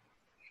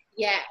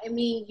 Yeah, I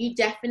mean, you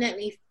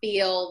definitely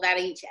feel that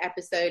each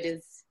episode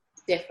is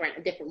different,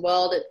 a different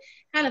world. It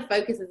kind of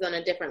focuses on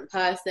a different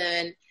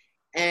person,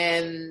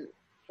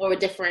 or a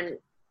different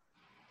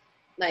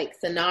like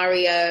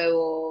scenario,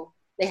 or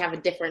they have a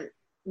different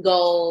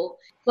goal.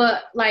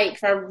 But like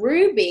for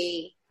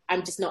Ruby,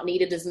 I'm just not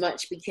needed as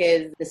much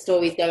because the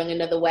story's going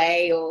another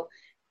way.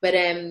 But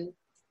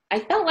I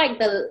felt like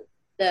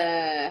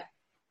the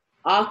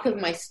arc of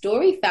my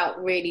story felt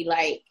really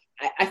like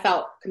I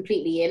felt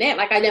completely in it.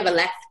 Like I never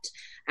left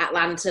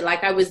Atlanta.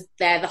 Like I was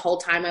there the whole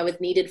time. I was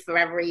needed for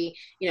every,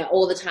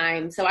 all the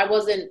time. So I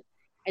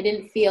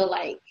didn't feel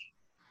like,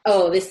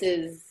 oh, this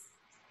is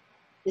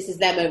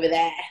them over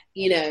there.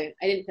 I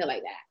didn't feel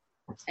like that.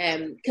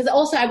 Because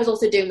also I was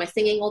also doing my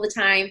singing all the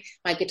time,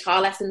 my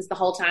guitar lessons the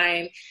whole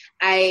time.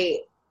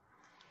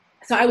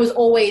 So I was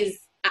always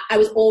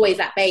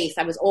at base.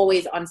 I was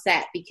always on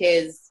set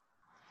because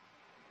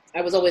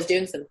I was always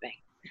doing something.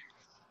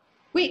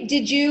 Wait,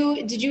 did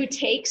you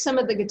take some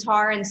of the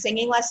guitar and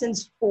singing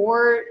lessons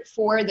for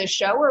the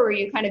show, or were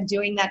you kind of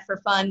doing that for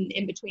fun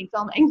in between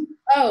filming?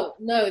 Oh,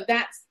 no,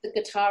 that's the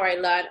guitar I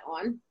learned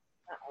on.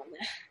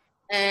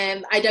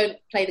 I don't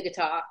play the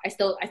guitar. I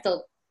still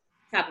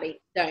sadly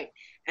don't.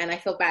 And I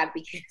feel bad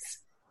because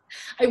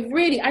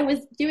I was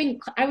doing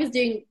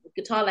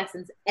guitar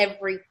lessons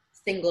every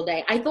single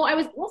day. I thought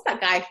what's that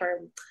guy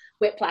from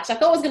Whiplash? I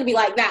thought it was going to be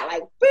like that,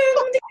 like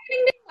boom, ding,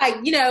 ding, ding. Like,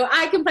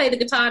 I can play the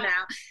guitar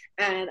now.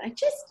 And I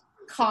just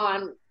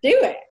can't do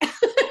it.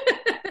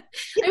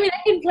 I mean,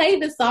 I can play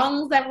the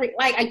songs I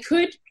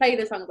could play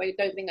the songs, but I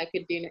don't think I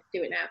could do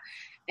it now.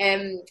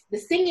 The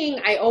singing,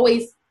 I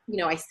always,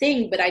 I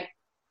sing, but I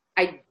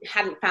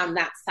hadn't found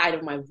that side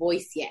of my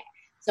voice yet.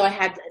 So I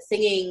had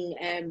singing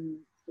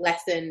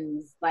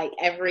lessons I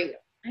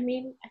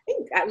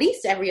think at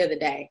least every other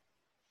day.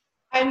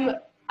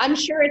 I'm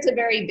sure it's a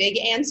very big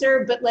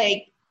answer, but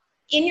like,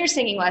 in your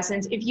singing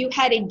lessons, if you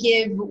had to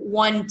give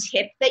one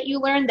tip that you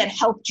learned that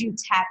helped you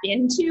tap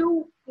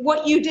into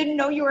what you didn't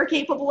know you were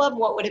capable of,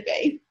 what would it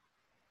be?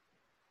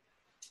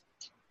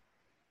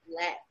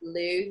 Let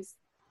loose,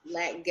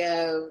 let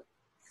go,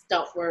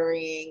 stop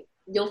worrying.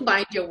 You'll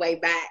find your way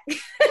back.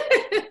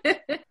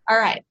 All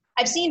right.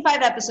 I've seen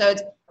 5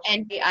 episodes,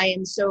 and I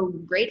am so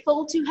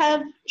grateful to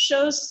have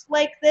shows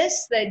like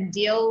this that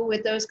deal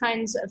with those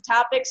kinds of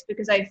topics,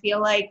 because I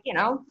feel like,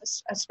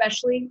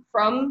 especially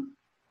from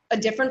a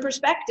different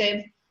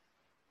perspective,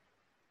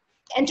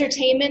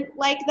 entertainment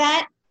like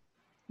that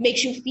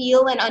makes you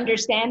feel and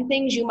understand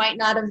things you might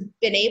not have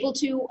been able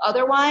to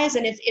otherwise.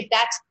 And if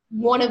that's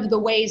one of the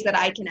ways that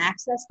I can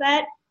access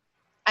that,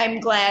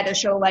 I'm glad a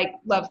show like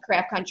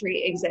Lovecraft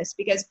Country exists,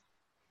 because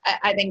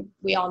I think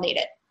we all need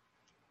it.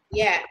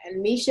 Yeah,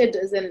 and Misha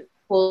doesn't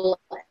pull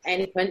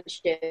any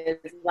punches.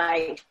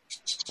 Like,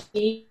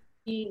 she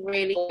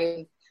really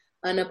is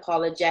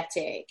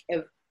unapologetic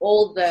of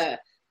all the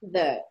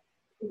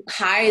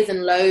highs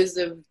and lows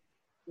of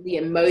the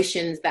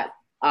emotions that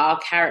our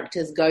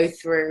characters go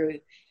through,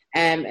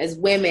 as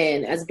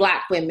women, as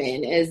Black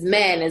women, as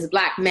men, as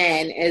Black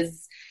men,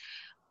 as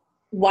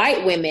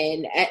white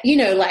women.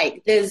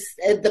 There's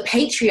the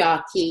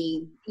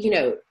patriarchy,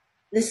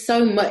 there's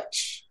so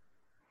much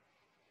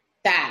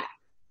that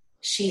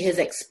she has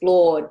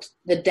explored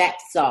the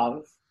depths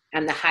of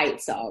and the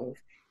heights of.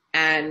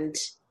 And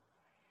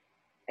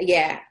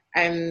yeah,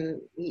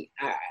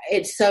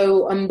 it's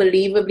so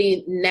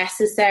unbelievably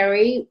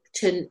necessary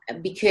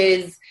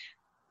because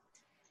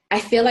I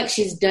feel like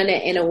she's done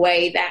it in a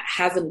way that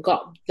hasn't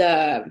got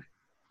the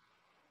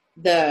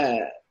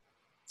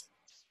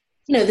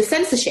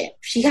censorship.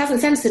 She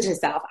hasn't censored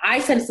herself.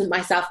 I censor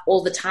myself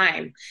all the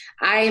time.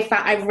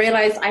 I've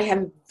realized I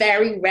am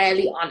very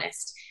rarely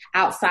honest.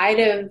 Outside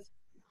of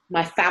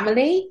my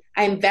family,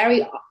 I'm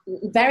very,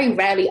 very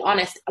rarely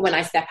honest when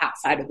I step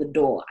outside of the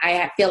door.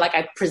 I feel like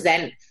I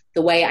present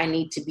the way I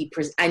need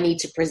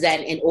to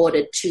present in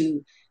order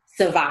to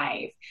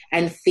survive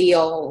and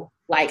feel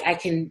like I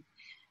can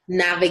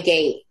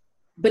navigate.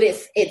 But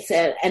it's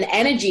an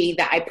energy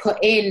that I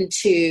put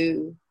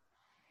into.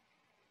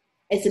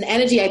 It's an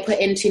energy I put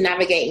into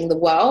navigating the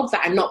world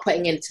that I'm not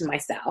putting into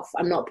myself.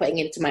 I'm not putting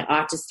into my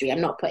artistry.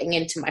 I'm not putting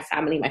into my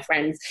family, my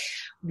friends,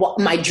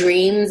 my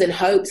dreams and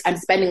hopes. I'm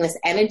spending this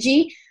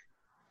energy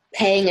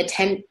paying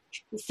attention,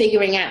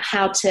 figuring out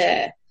how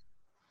to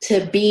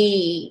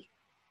be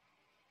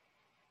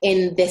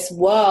in this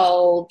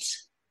world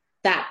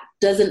that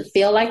doesn't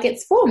feel like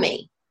it's for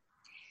me.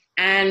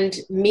 And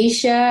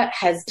Misha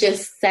has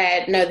just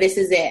said, no, this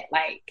is it.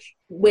 Like,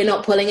 we're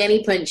not pulling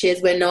any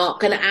punches. We're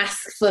not going to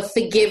ask for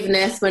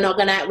forgiveness.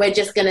 I'm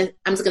just going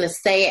to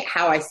say it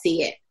how I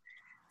see it.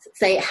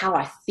 Say it how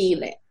I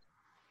feel it.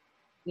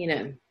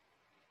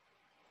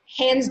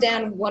 Hands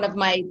down, one of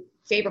my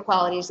favorite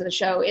qualities of the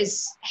show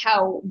is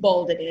how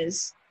bold it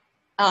is.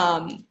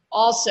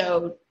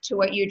 Also, to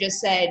what you just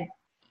said,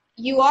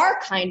 you are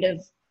kind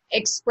of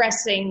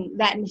expressing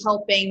that and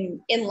helping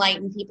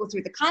enlighten people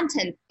through the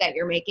content that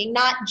you're making.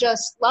 Not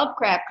just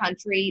Lovecraft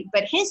Country,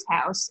 but His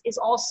House is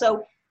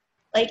also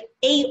like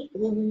a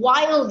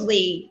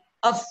wildly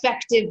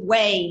effective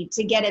way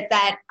to get at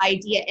that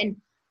idea. And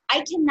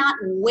I cannot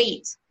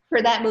wait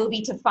for that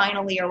movie to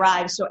finally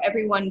arrive so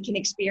everyone can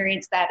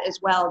experience that as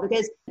well,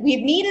 because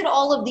we've needed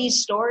all of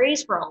these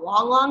stories for a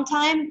long, long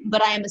time,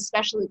 but I am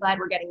especially glad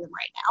we're getting them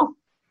right now.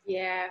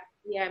 Yeah,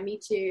 Yeah, me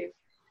too.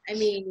 I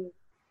mean,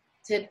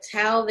 to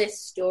tell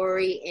this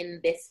story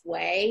in this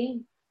way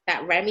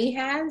that Remy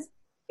has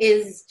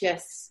is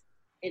just,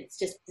 it's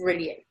just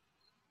brilliant.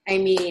 I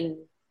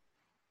mean,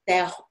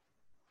 the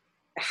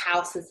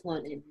house is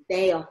haunted,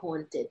 they are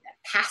haunted, the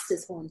past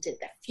is haunted,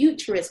 the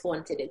future is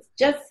haunted. It's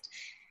just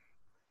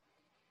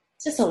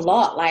a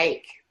lot.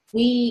 Like,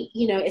 we're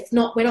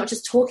not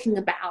just talking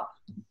about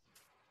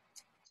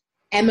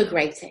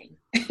emigrating.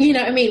 You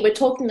know what I mean? We're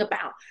talking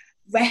about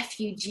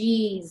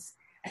refugees,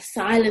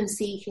 asylum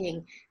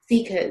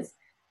seekers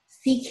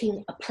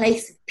seeking a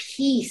place of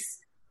peace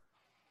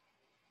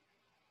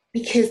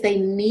because they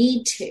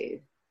need to.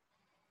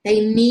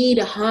 They need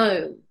a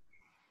home.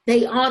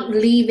 They aren't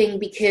leaving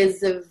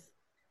because of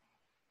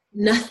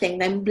nothing.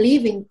 They're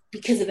leaving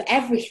because of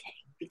everything,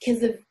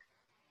 because of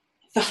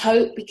for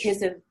hope,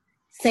 because of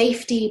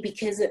safety,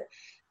 because of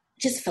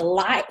just for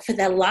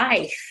their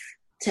life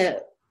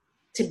to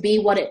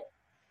be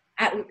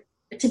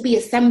to be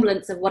a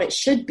semblance of what it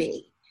should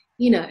be,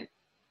 you know.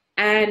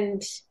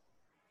 And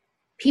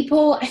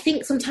I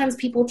think sometimes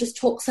people just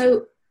talk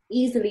so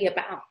easily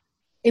about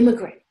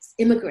immigrants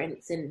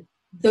and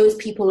those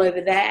people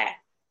over there.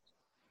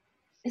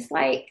 It's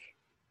like,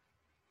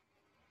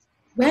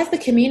 where's the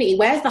community?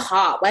 Where's the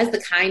heart? Where's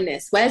the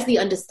kindness? Where's the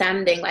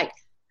understanding? Like,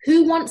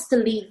 who wants to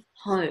leave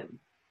home,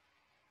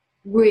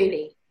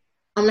 really,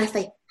 unless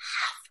they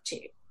have to?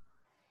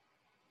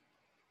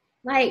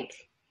 Like,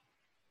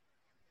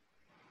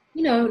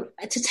 you know,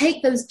 to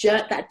take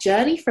that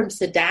journey from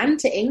Sudan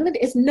to England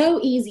is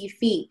no easy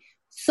feat.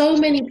 So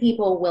many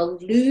people will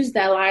lose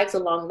their lives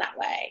along that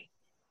way.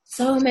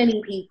 So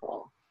many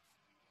people.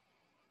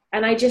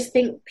 And I just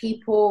think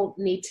people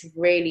need to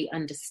really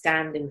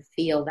understand and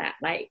feel that,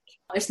 like,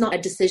 it's not a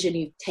decision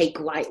you take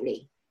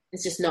lightly.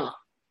 It's just not.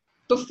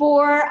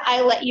 Before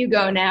I let you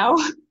go now,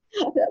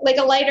 like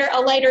a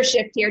lighter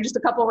shift here, just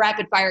a couple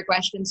rapid fire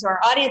questions so our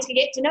audience can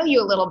get to know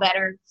you a little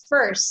better.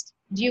 First,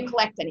 do you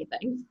collect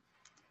anything?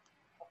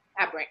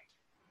 Fabric.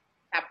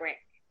 I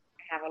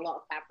have a lot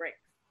of fabric.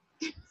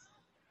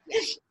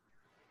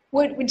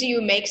 What do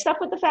you make stuff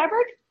with the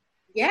fabric?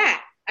 Yeah,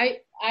 I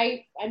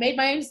made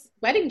my own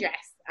wedding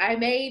dress. I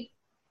made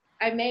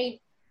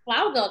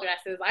flower girl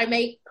dresses. I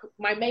made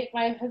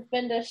my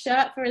husband a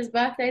shirt for his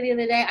birthday the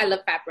other day. I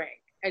love fabric.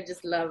 I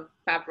just love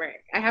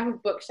fabric. I have a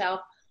bookshelf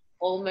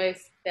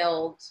almost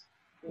filled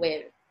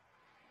with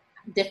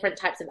different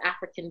types of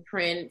African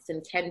prints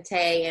and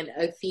kente and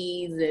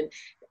Ophis, and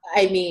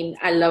I mean,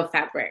 I love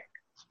fabric.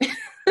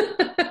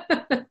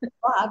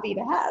 Hobby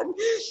to have.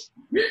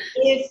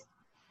 If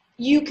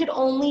you could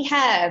only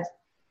have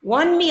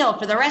one meal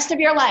for the rest of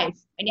your life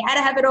and you had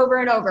to have it over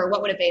and over,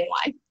 what would it be and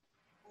why?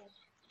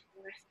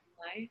 The rest of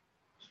my life.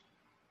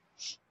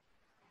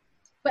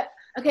 But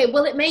okay,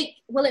 will it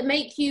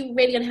make you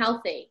really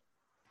unhealthy?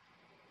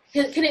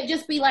 Can it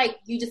just be like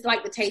you just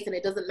like the taste and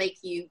it doesn't make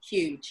you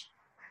huge?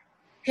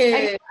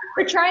 We're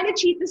trying to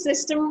cheat the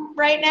system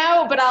right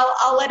now, but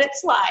I'll let it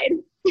slide.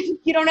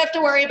 You don't have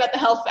to worry about the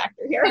health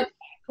factor here.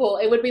 Cool.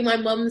 It would be my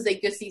mum's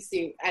egusi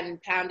soup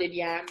and pounded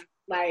yam.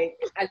 Like,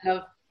 I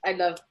love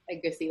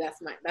egusi.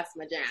 That's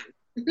my jam.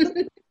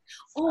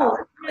 Oh,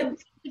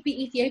 it could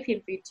be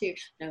Ethiopian food too.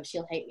 No,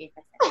 she'll hate me if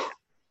I say that.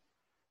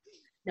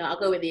 No, I'll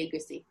go with the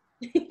egusi.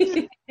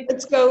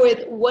 Let's go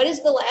with, what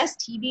is the last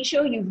TV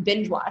show you've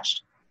binge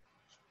watched?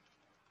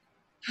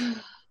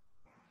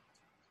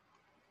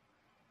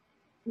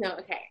 No,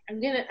 okay. I'm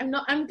gonna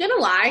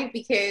lie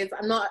because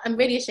I'm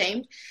really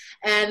ashamed.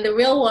 And the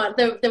real one,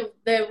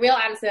 the real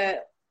answer,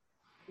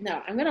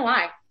 no, I'm gonna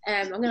lie.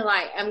 I'm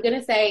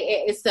gonna say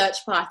it is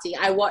Search Party.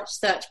 I watched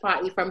Search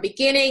Party from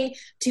beginning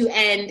to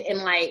end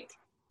in like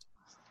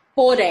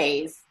 4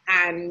 days,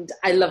 and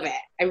I love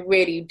it. I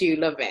really do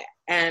love it.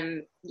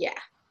 And yeah,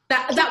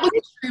 that was a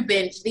true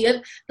binge.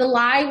 The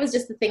lie was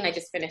just the thing I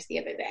just finished the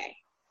other day.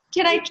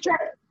 Can I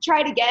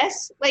try to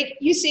guess? Like,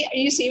 you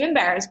seem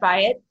embarrassed by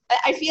it.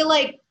 I feel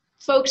like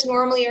folks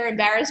normally are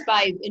embarrassed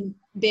by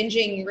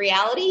binging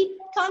reality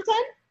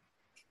content.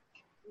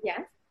 Yeah.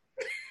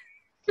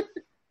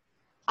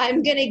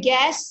 I'm going to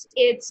guess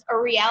it's a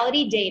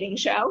reality dating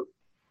show.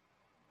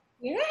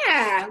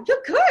 Yeah,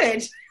 you're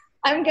good.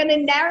 I'm going to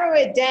narrow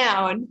it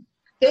down.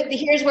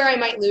 Here's where I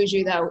might lose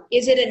you, though.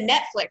 Is it a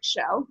Netflix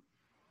show?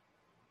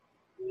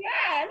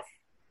 Yes.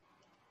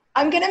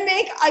 I'm going to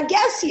make a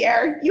guess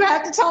here. You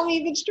have to tell me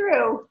if it's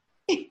true.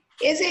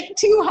 Is it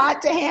Too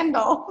Hot to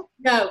Handle?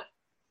 No.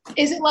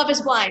 Is it Love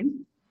is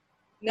Blind?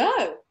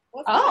 No.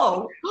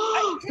 Oh.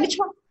 Which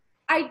one?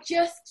 I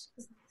just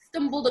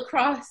stumbled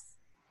across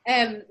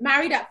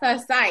Married at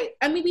First Sight.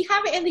 I mean, we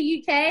have it in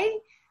the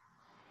UK,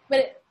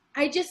 but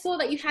I just saw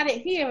that you had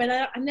it here,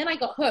 and then I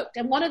got hooked.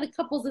 And one of the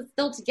couples is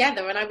still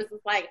together, and I was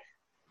just like,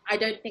 I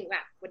don't think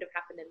that would have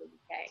happened in the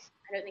UK.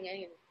 I don't think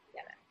any of them are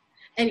together.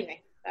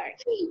 Anyway, sorry.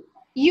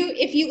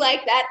 If you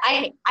like that,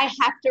 I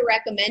have to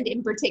recommend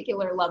in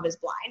particular Love is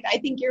Blind. I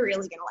think you're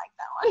really gonna like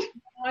that one.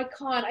 I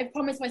can't. I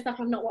promised myself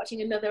I'm not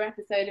watching another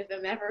episode of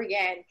them ever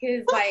again,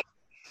 because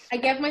I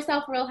gave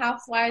myself Real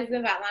Housewives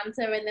of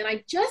Atlanta, and then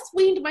I just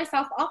weaned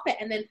myself off it,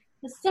 and then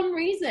for some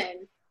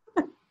reason,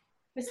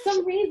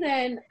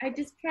 I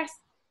just pressed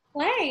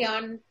play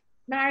on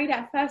Married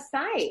at First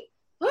Sight.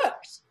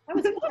 Hooked. I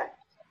was hooked.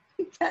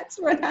 That's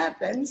what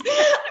happens.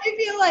 I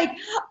feel like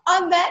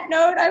on that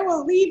note, I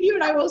will leave you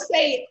and I will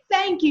say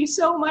thank you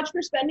so much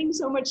for spending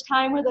so much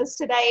time with us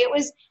today.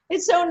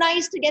 It's so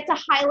nice to get to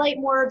highlight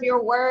more of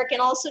your work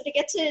and also to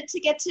get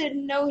to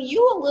know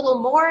you a little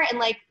more and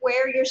like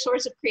where your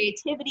source of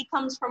creativity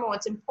comes from and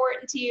what's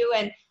important to you.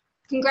 And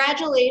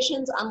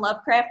congratulations on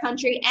Lovecraft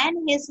Country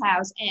and His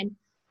House, and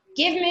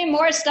give me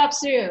more stuff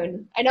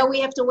soon. I know we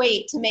have to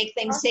wait to make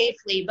things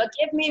safely, but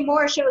give me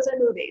more shows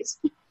and movies.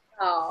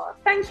 Oh,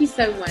 thank you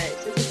so much.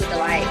 This is a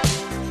delight.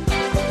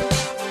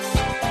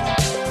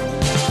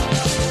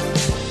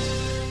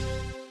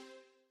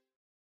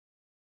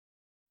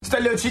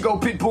 Stelio Chico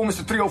Pitbull,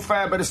 Mr.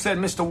 305, better said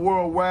Mr.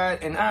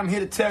 Worldwide, and I'm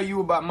here to tell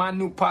you about my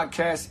new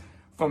podcast,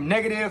 From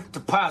Negative to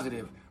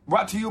Positive,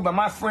 brought to you by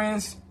my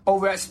friends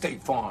over at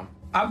State Farm.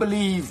 I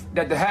believe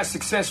that to have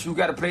success, you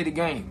got to play the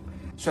game,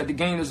 so that the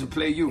game doesn't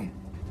play you.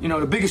 You know,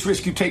 the biggest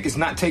risk you take is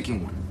not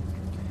taking one.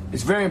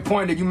 It's very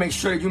important that you make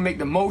sure that you make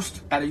the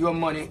most out of your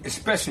money,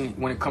 especially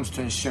when it comes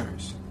to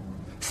insurance.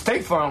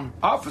 State Farm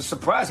offers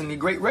surprisingly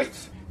great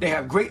rates. They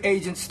have great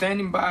agents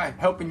standing by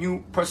helping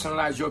you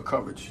personalize your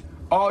coverage.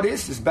 All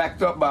this is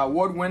backed up by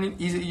award-winning,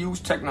 easy-to-use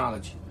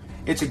technology.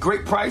 It's a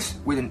great price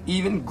with an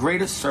even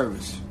greater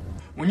service.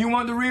 When you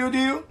want the real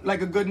deal,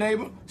 like a good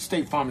neighbor,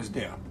 State Farm is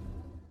there.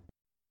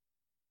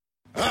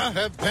 I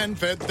have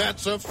PenFed,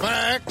 that's a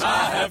fact.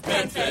 I have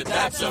PenFed,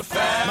 that's a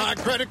fact. My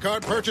credit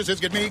card purchases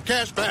get me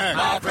cash back.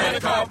 My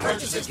credit card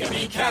purchases get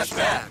me cash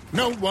back.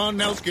 No one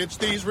else gets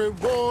these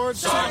rewards.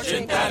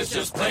 Sergeant, that is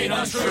just plain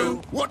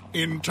untrue. What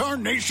in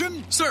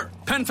tarnation? Sir,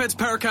 PenFed's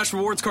Paracash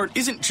Rewards Card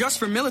isn't just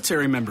for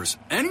military members.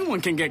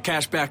 Anyone can get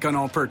cash back on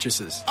all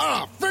purchases.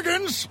 Ah,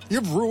 Figgins,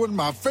 you've ruined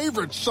my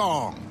favorite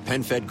song.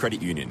 PenFed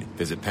Credit Union.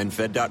 Visit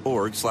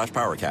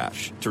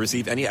PenFed.org/PowerCash. To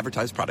receive any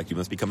advertised product, you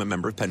must become a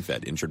member of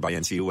PenFed, insured by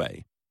NCUA.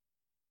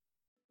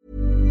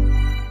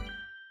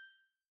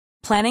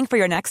 Planning for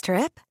your next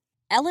trip?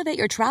 Elevate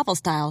your travel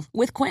style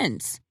with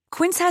Quince.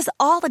 Quince has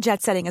all the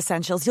jet-setting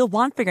essentials you'll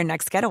want for your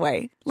next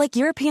getaway, like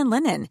European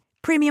linen,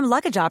 premium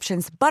luggage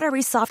options,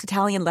 buttery soft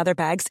Italian leather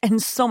bags,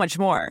 and so much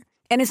more.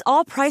 And is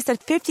all priced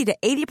at 50 to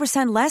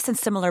 80% less than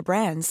similar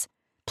brands.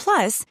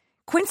 Plus,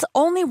 Quince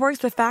only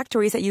works with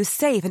factories that use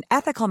safe and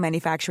ethical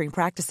manufacturing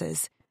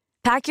practices.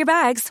 Pack your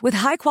bags with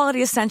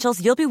high-quality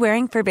essentials you'll be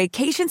wearing for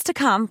vacations to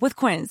come with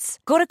Quince.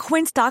 Go to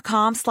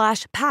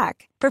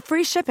quince.com/pack for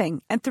free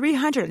shipping and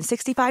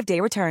 365-day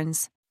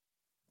returns.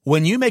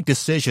 When you make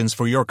decisions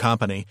for your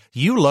company,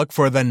 you look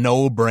for the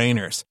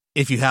no-brainers.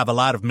 If you have a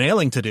lot of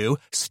mailing to do,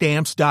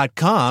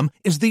 Stamps.com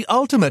is the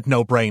ultimate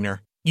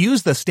no-brainer.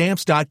 Use the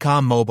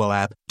Stamps.com mobile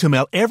app to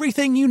mail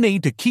everything you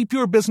need to keep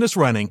your business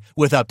running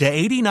with up to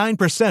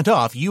 89%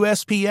 off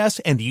USPS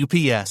and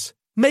UPS.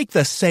 Make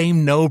the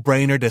same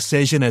no-brainer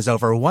decision as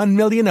over 1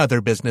 million other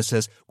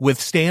businesses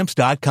with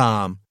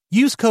Stamps.com.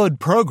 Use code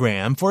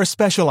PROGRAM for a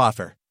special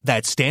offer.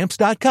 That's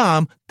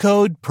Stamps.com,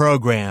 code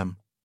PROGRAM.